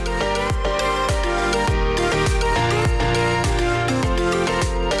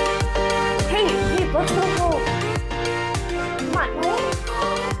 Hey, let's go home. Come on.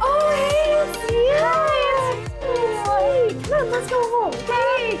 Oh, hey, it's you! Hi, it's sweet. Come on, let's go home.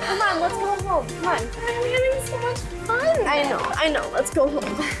 Hey, come on, let's go home. Come on. I'm having so much fun. I know. Let's go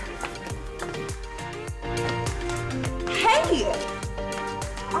home. Hey!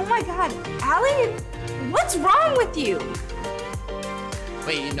 Oh my God, Allie, what's wrong with you?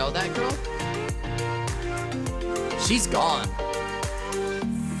 Wait, you know that girl? She's gone.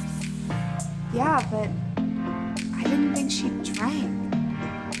 Yeah, but I didn't think she drank.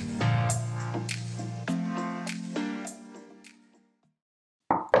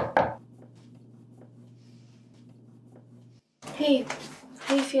 Hey,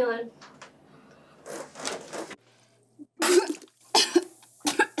 how you feeling?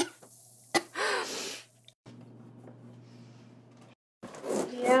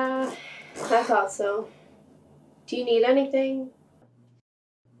 Yeah, I thought so. Do you need anything?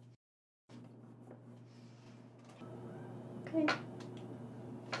 Okay.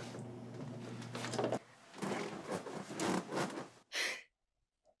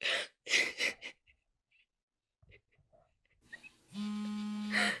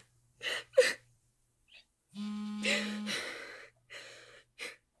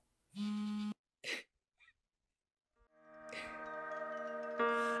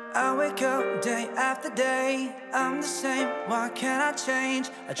 I wake up day after day, I'm the same, why can't I change?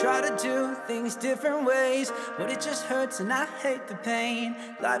 I try to do things different ways, but it just hurts and I hate the pain.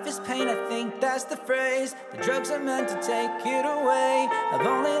 Life is pain, I think that's the phrase. The drugs are meant to take it away. I've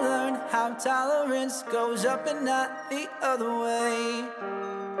only learned how tolerance goes up and not the other way.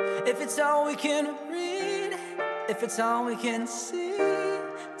 If it's all we can read, if it's all we can see,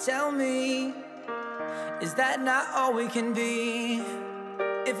 tell me, is that not all we can be?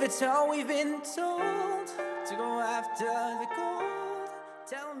 If it's all we've been told, to go after the gold,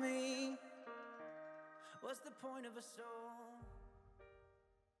 tell me, what's the point of a soul?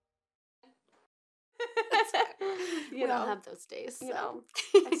 We know. all have those days, so. You know,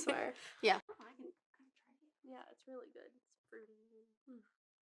 I swear. Yeah. Yeah, it's really good. It's fruity.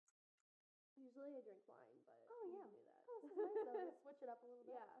 Usually I drink wine, but Oh, yeah. I do that. Oh, this is nice though. Let's switch it up a little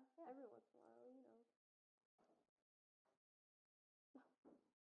bit. Yeah, every once in a while, you know.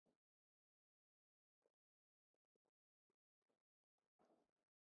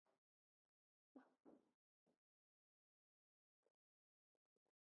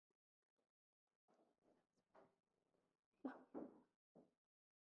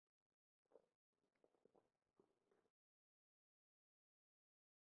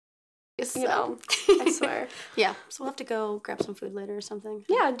 So, You know, I swear. Yeah, so we'll have to go grab some food later or something.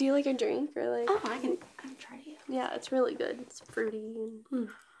 Yeah, do you like a drink or like? Oh, I can try it. Yeah, it's really good. It's fruity and.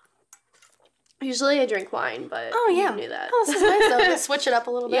 Usually I drink wine, but Oh, yeah. you knew that. Oh, this is nice though. Just switch it up a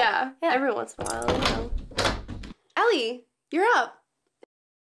little bit. Yeah, every once in a while, you know. Allie, you're up.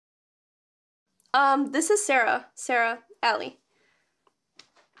 This is Sarah. Sarah, Allie.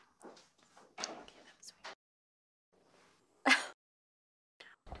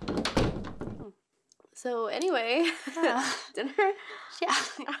 So anyway, dinner. Yeah.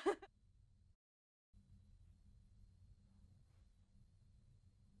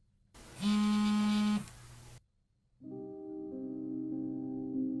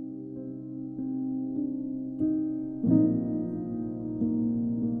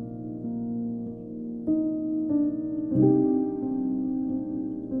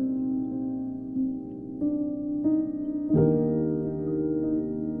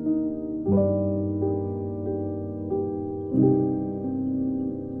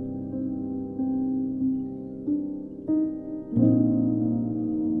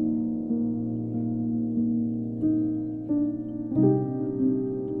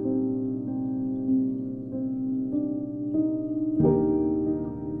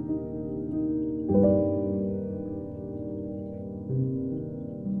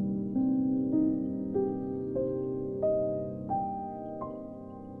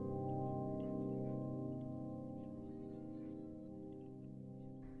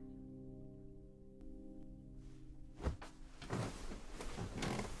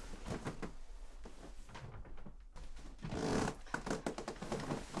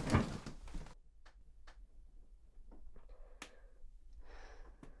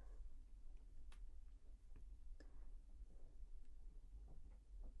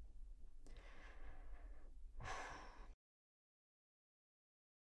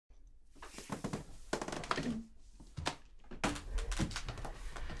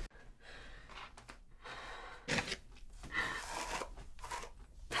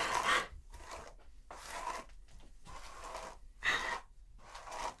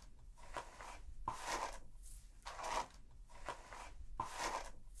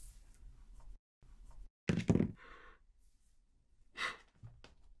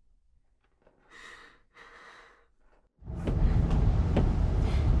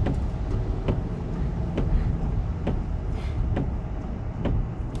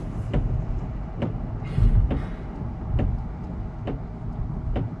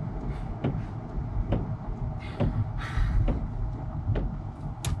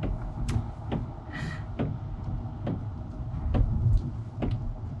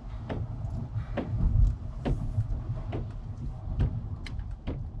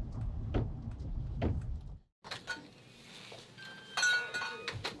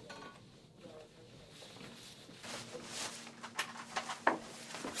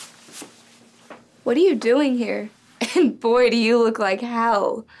 What are you doing here? And boy, do you look like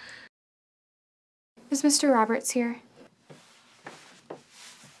hell. Is Mr. Roberts here?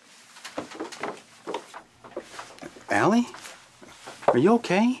 Allie? Are you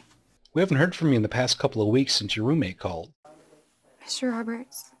okay? We haven't heard from you in the past couple of weeks since your roommate called. Mr.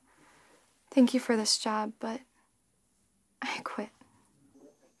 Roberts, thank you for this job, but I quit.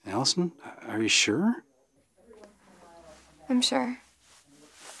 Allison, are you sure? I'm sure.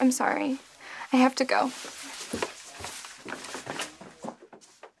 I'm sorry. I have to go.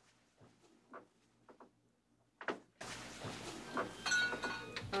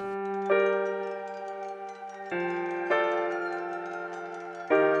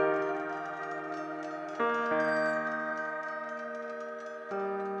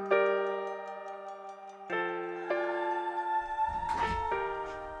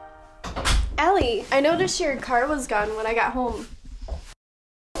 Allie, I noticed your car was gone when I got home.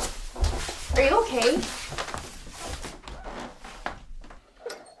 Are you okay?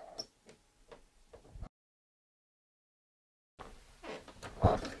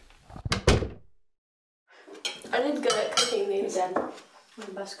 I did good at cooking these. You did. I'm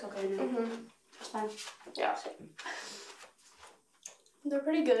the best cook I know. Mm-hmm. That's fine. Yeah. They're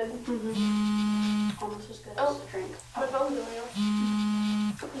pretty good. Mm-hmm. Almost as good as the drink. My phone's going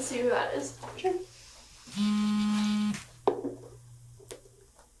off. Let's see who that is. Sure.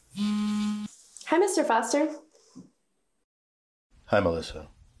 Hi, Mr. Foster. Hi, Melissa.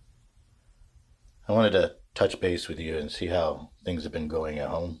 I wanted to touch base with you and see how things have been going at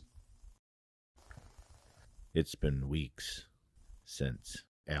home. It's been weeks since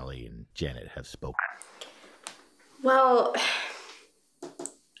Allie and Janet have spoken. Well,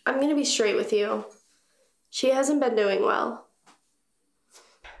 I'm gonna be straight with you. She hasn't been doing well.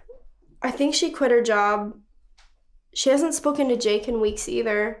 I think she quit her job. She hasn't spoken to Jake in weeks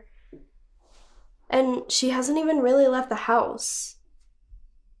either. And she hasn't even really left the house.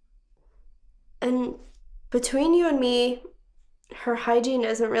 And between you and me, her hygiene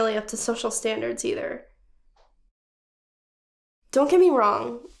isn't really up to social standards either. Don't get me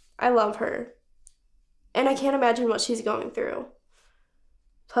wrong, I love her. And I can't imagine what she's going through.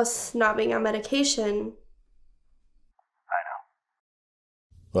 Plus, not being on medication.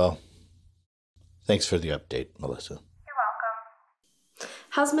 Well, thanks for the update, Melissa.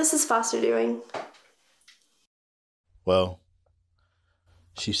 How's Mrs. Foster doing? Well,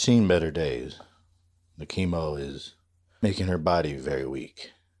 she's seen better days. The chemo is making her body very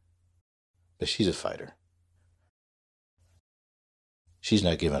weak. But she's a fighter. She's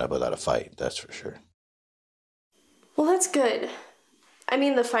not giving up without a fight, that's for sure. Well, that's good. I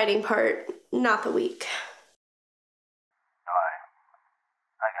mean the fighting part, not the weak.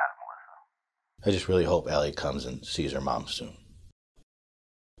 I just really hope Allie comes and sees her mom soon.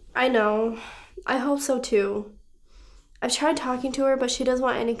 I know. I hope so too. I've tried talking to her, but she doesn't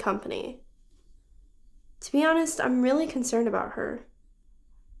want any company. To be honest, I'm really concerned about her.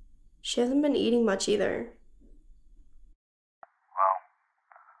 She hasn't been eating much either.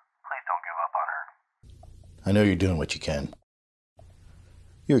 I know you're doing what you can.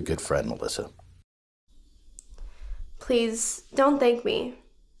 You're a good friend, Melissa. Please, don't thank me.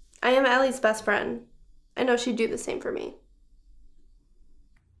 I am Allie's best friend. I know she'd do the same for me.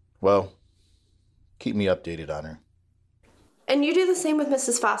 Well, keep me updated on her. And you do the same with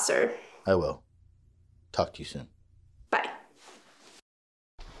Mrs. Foster. I will. Talk to you soon. Bye.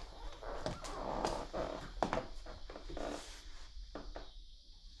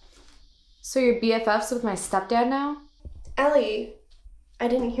 So you're BFFs with my stepdad now? Allie, I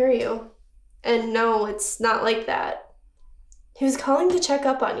didn't hear you. And no, it's not like that. He was calling to check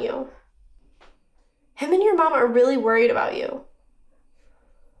up on you. Him and your mom are really worried about you.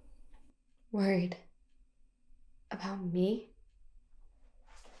 Worried? About me?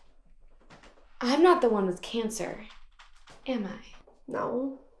 I'm not the one with cancer, am I?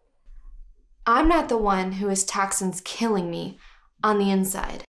 No. I'm not the one who has toxins killing me on the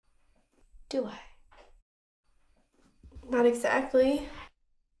inside. Do I? Not exactly.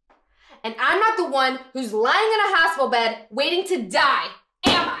 And I'm not the one who's lying in a hospital bed waiting to die,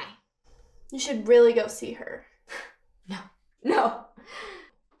 am I? You should really go see her. No.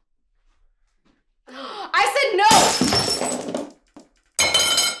 I said no!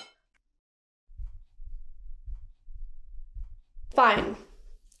 Fine.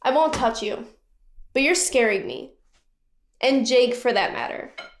 I won't touch you. But you're scaring me. And Jake, for that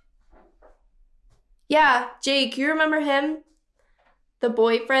matter. Yeah, Jake, you remember him? The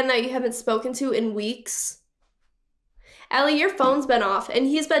boyfriend that you haven't spoken to in weeks? Allie, your phone's been off, and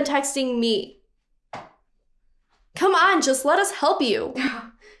he's been texting me. Come on, just let us help you.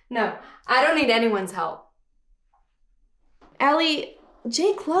 No, I don't need anyone's help. Allie,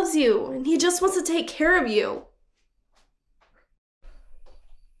 Jake loves you, and he just wants to take care of you.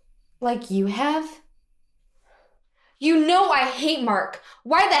 Like you have? You know I hate Mark.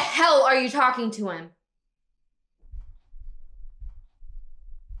 Why the hell are you talking to him?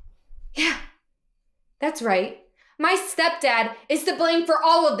 Yeah, that's right. My stepdad is to blame for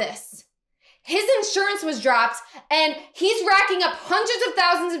all of this. His insurance was dropped, and he's racking up hundreds of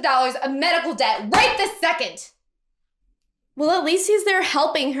thousands of dollars of medical debt right this second. Well, at least he's there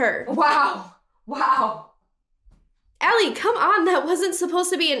helping her. Wow. Wow. Allie, come on. That wasn't supposed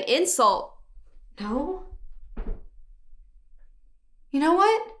to be an insult. No? You know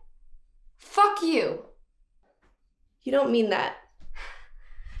what? Fuck you. You don't mean that.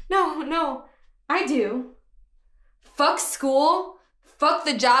 No, I do. Fuck school. Fuck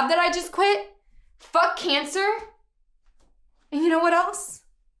the job that I just quit. Fuck cancer. And you know what else?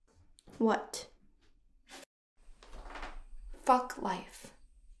 What? Fuck life.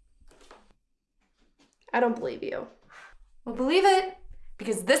 I don't believe you. Well, believe it,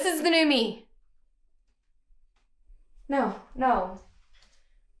 because this is the new me. No.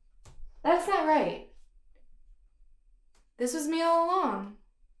 That's not right. This was me all along.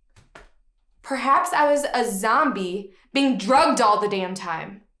 Perhaps I was a zombie being drugged all the damn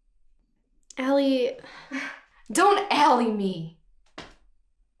time. Allie. Don't Allie me.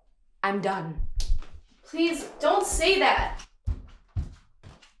 I'm done. Please, don't say that.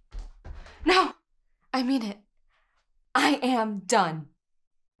 No, I mean it. I am done.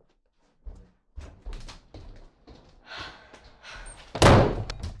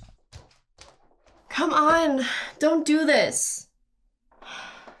 Come on, don't do this.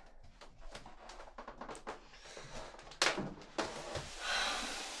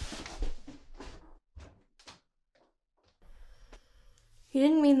 You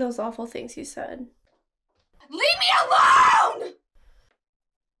didn't mean those awful things you said. Leave me alone!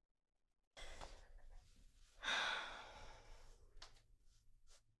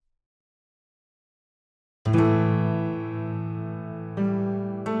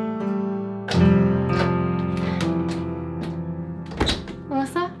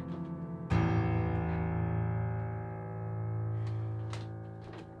 Melissa?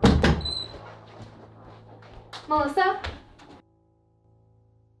 Melissa?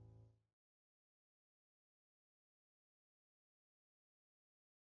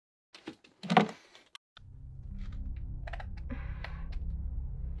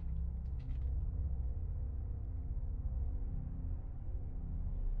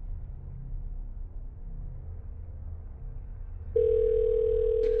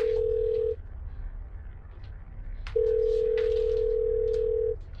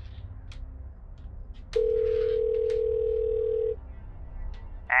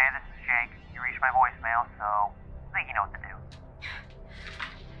 Hey, this is Jake. You reached my voicemail, so I think you know what to do.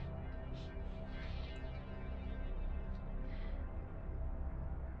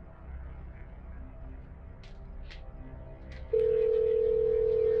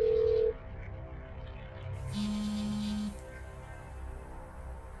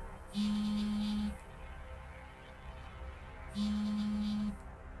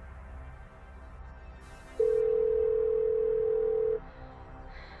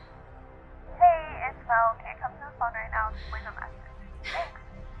 Hey, it's Mel. Can't come to the phone right now. Just leave a message. Thanks.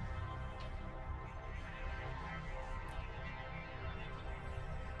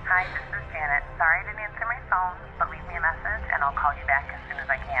 Hi, this is Janet. Sorry I didn't answer my phone, but leave me a message and I'll call you back as soon as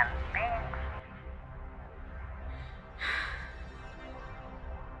I can. Thanks.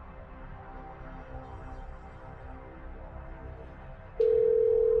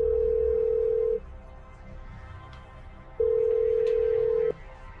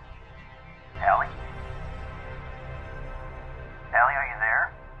 Ellie? Ellie, are you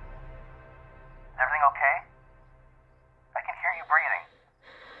there? Is everything okay? I can hear you breathing.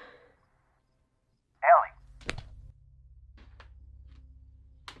 Ellie?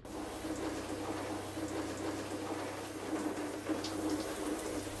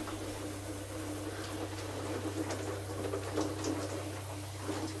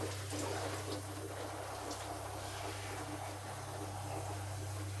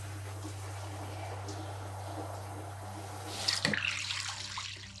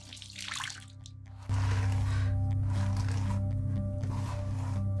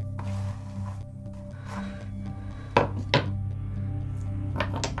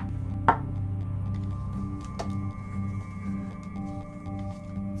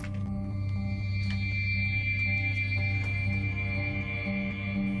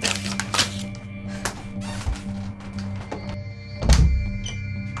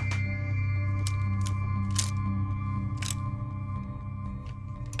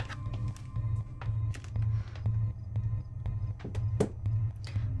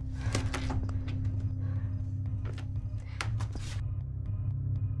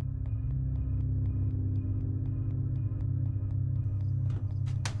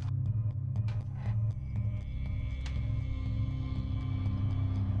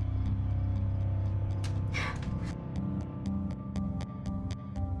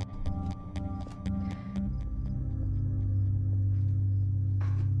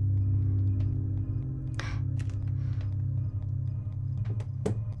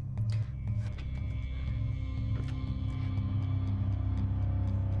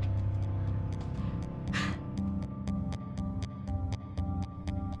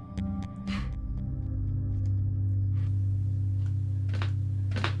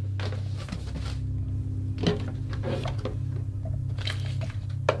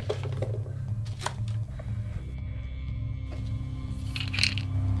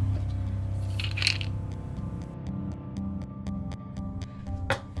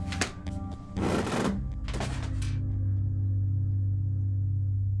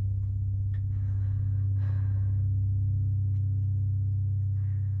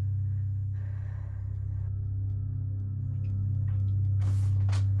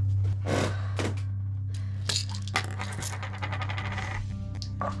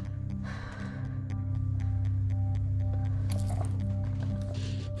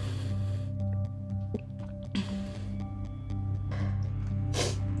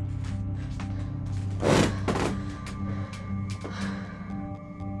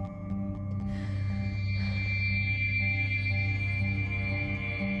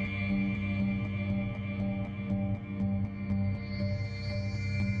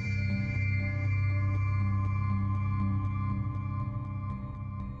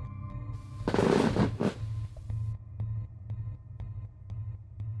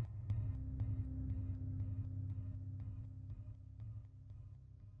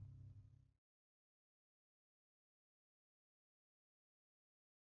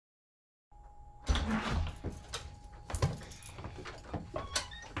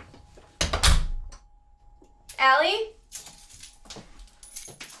 Allie?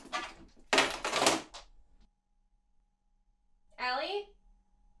 Allie?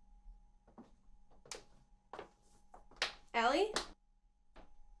 Allie?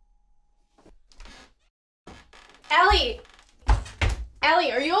 Allie!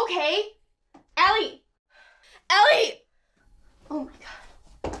 Allie, are you okay? Allie! Allie! Oh my god.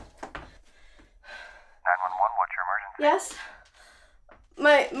 911, what's your emergency? Yes?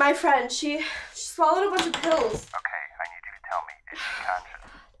 My friend, she swallowed a bunch of pills. Okay, I need you to tell me, is she conscious?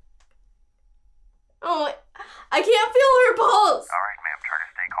 Oh, I can't feel her pulse. Alright, ma'am, try to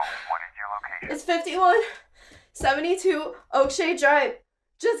stay calm. What is your location? It's 5172 Oakshade Drive.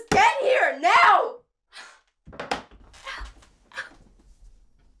 Just get here now!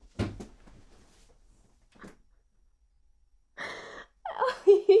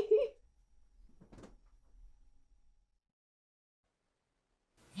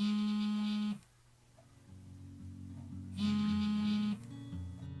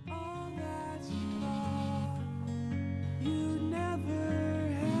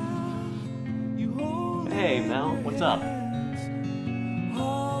 Hey, Mel, what's up?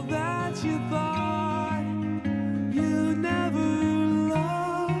 All that you thought you never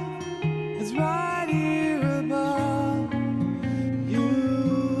loved is right here above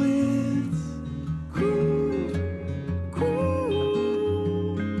you. It's cruel,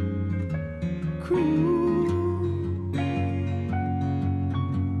 cruel, cruel,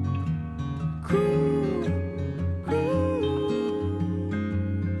 cruel, cruel,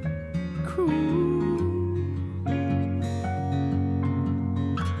 cruel.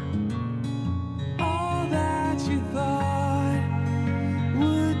 All that you thought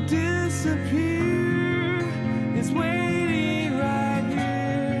would disappear is waiting right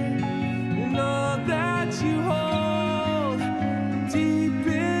here, and all that you hold deep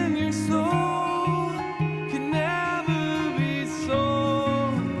in your soul can never be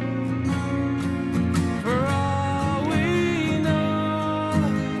sold. For all we know,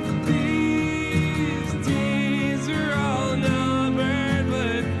 these days are all numbered,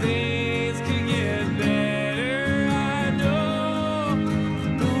 but things can get better. I know,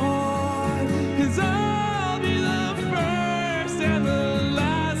 Lord, 'cause I'll be the first and the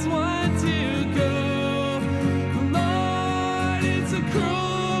last one to go. Lord, it's a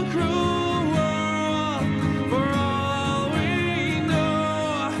cruel, cruel world. For all we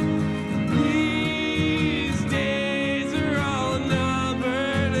know, these days are all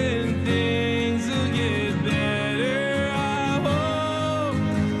numbered and things will get better. I hope,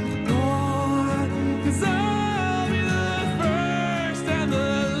 Lord, 'cause I'll be the first and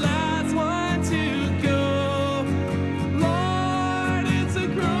the last one to go. Lord, it's a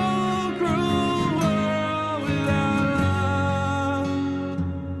cruel, cruel world without love.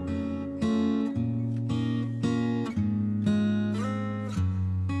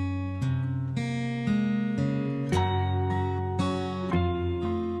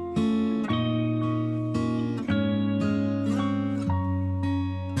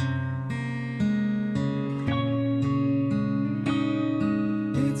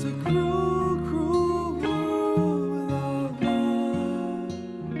 It's a cruel, cruel world without love.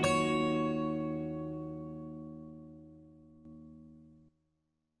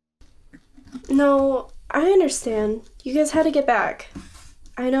 No, I understand. You guys had to get back.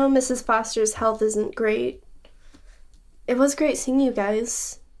 I know Mrs. Foster's health isn't great. It was great seeing you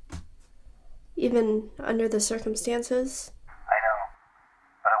guys, even under the circumstances. I know,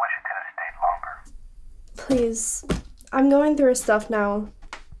 but I wish it could have stayed longer. Please, I'm going through her stuff now.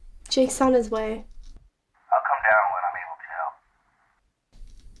 Jake's on his way. I'll come down when I'm able to help.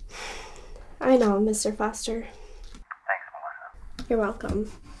 I know, Mr. Foster. Thanks, Melissa. You're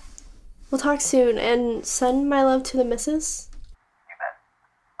welcome. We'll talk soon, and send my love to the missus. You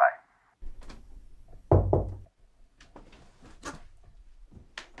bet.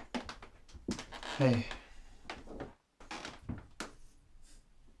 Bye. Hey.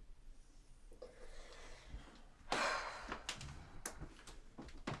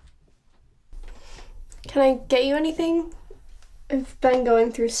 Can I get you anything? I've been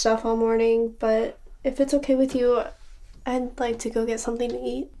going through stuff all morning, but if it's okay with you, I'd like to go get something to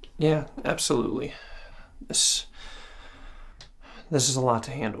eat. Yeah, absolutely. This is a lot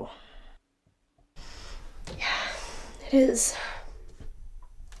to handle. It is.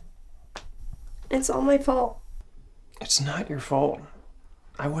 It's all my fault. It's not your fault.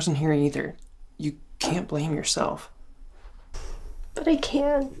 I wasn't here either. You can't blame yourself. But I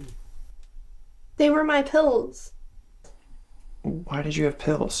can. They were my pills. Why did you have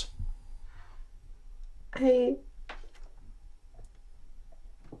pills? I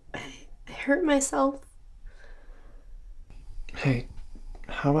hurt myself. Hey,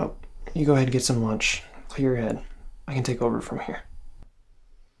 how about you go ahead and get some lunch, clear your head. I can take over from here.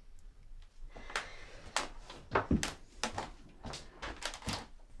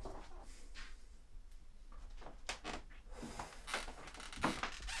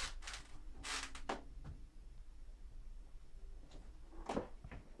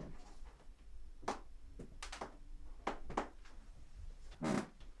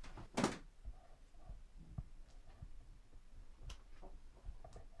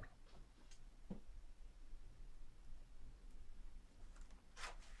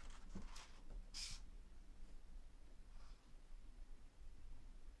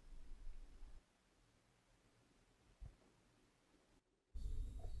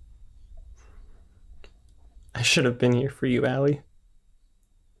 I should have been here for you, Allie.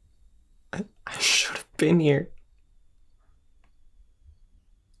 I should have been here.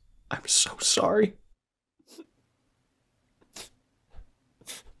 I'm so sorry.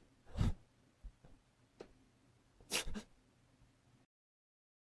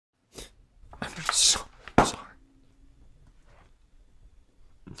 I'm so sorry.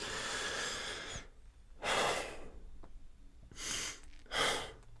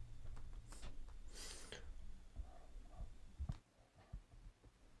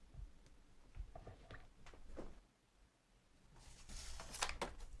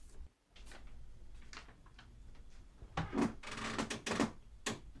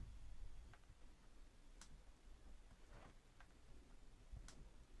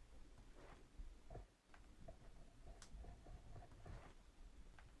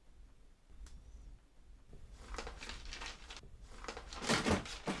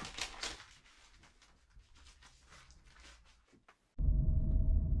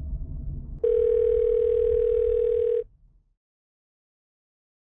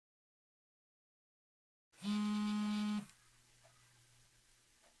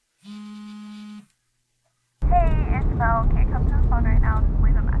 Well, can't come to the phone right now. Just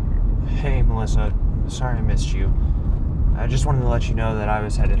leave a message. Hey, Melissa. Sorry I missed you. I just wanted to let you know that I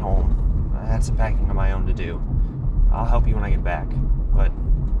was headed home. I had some packing on my own to do. I'll help you when I get back, but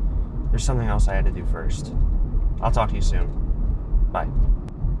there's something else I had to do first. I'll talk to you soon. Bye.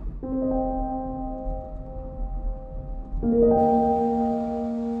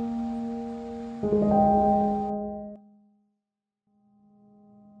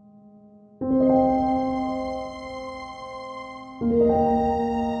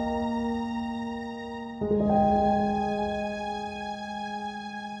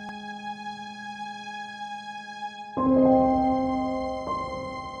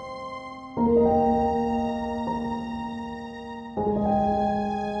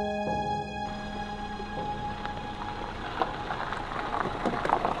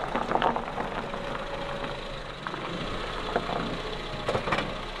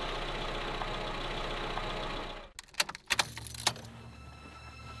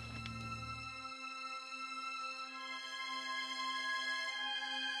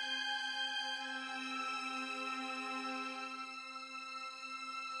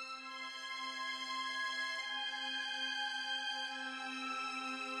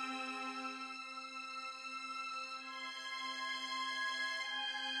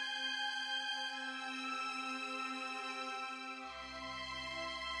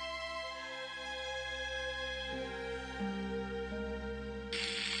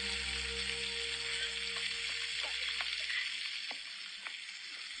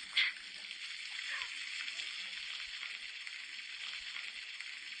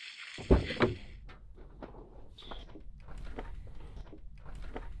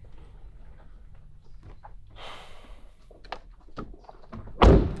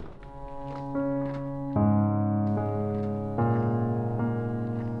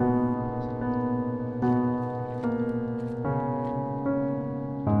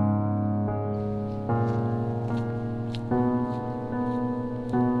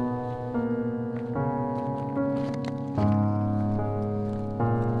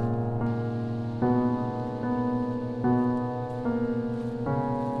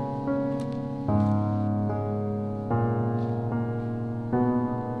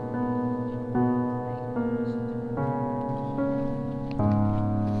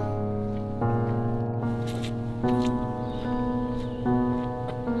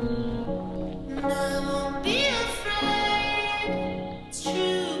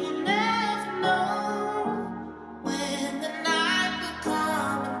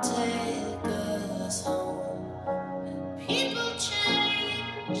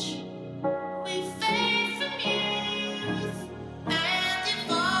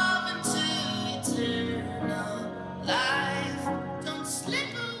 Life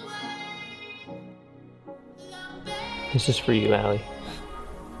This is for you, Allie.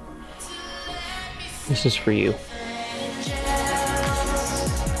 This is for you.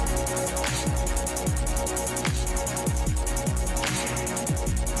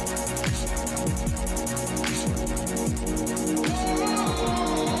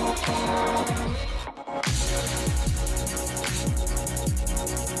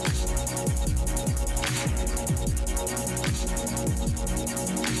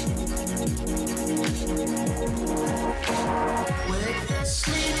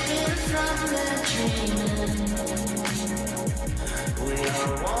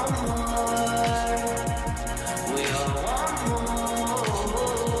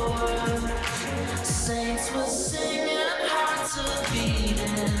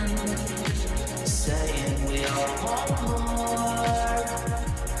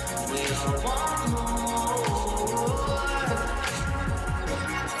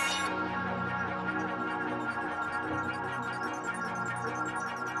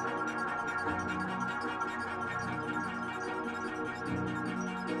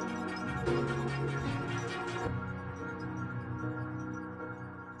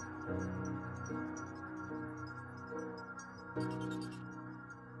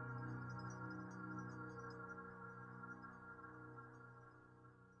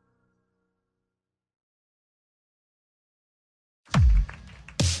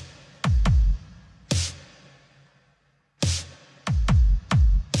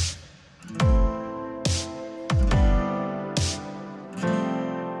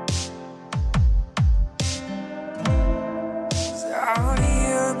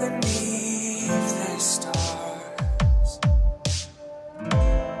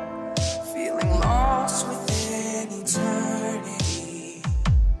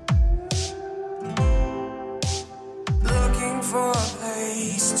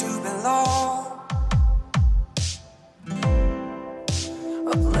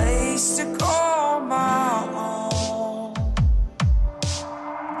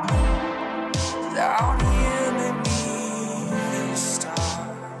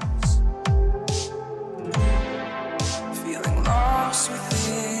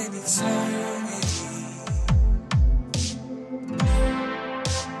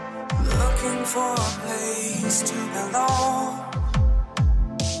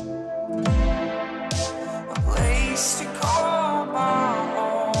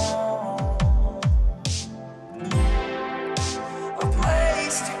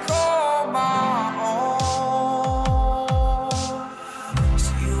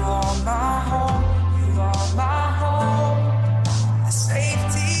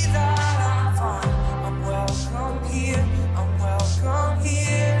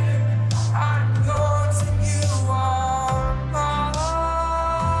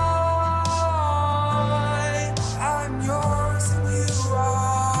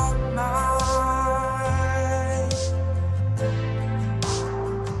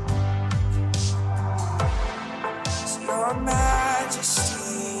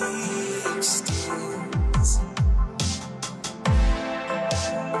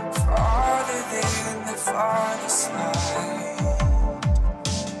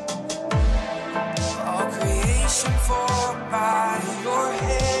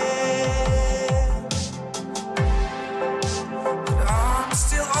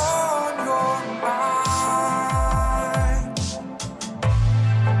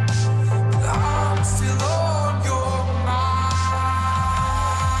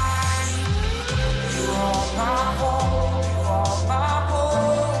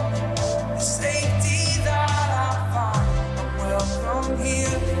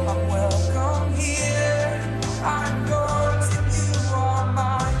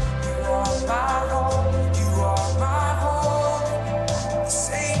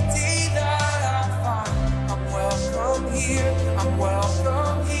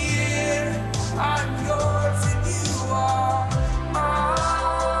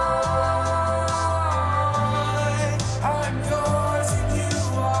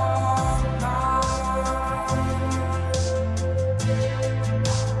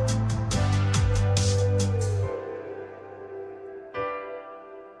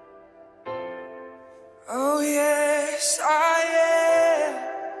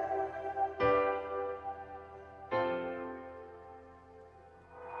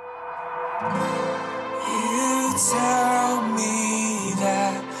 Tell me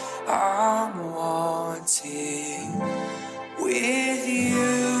that I'm wanted.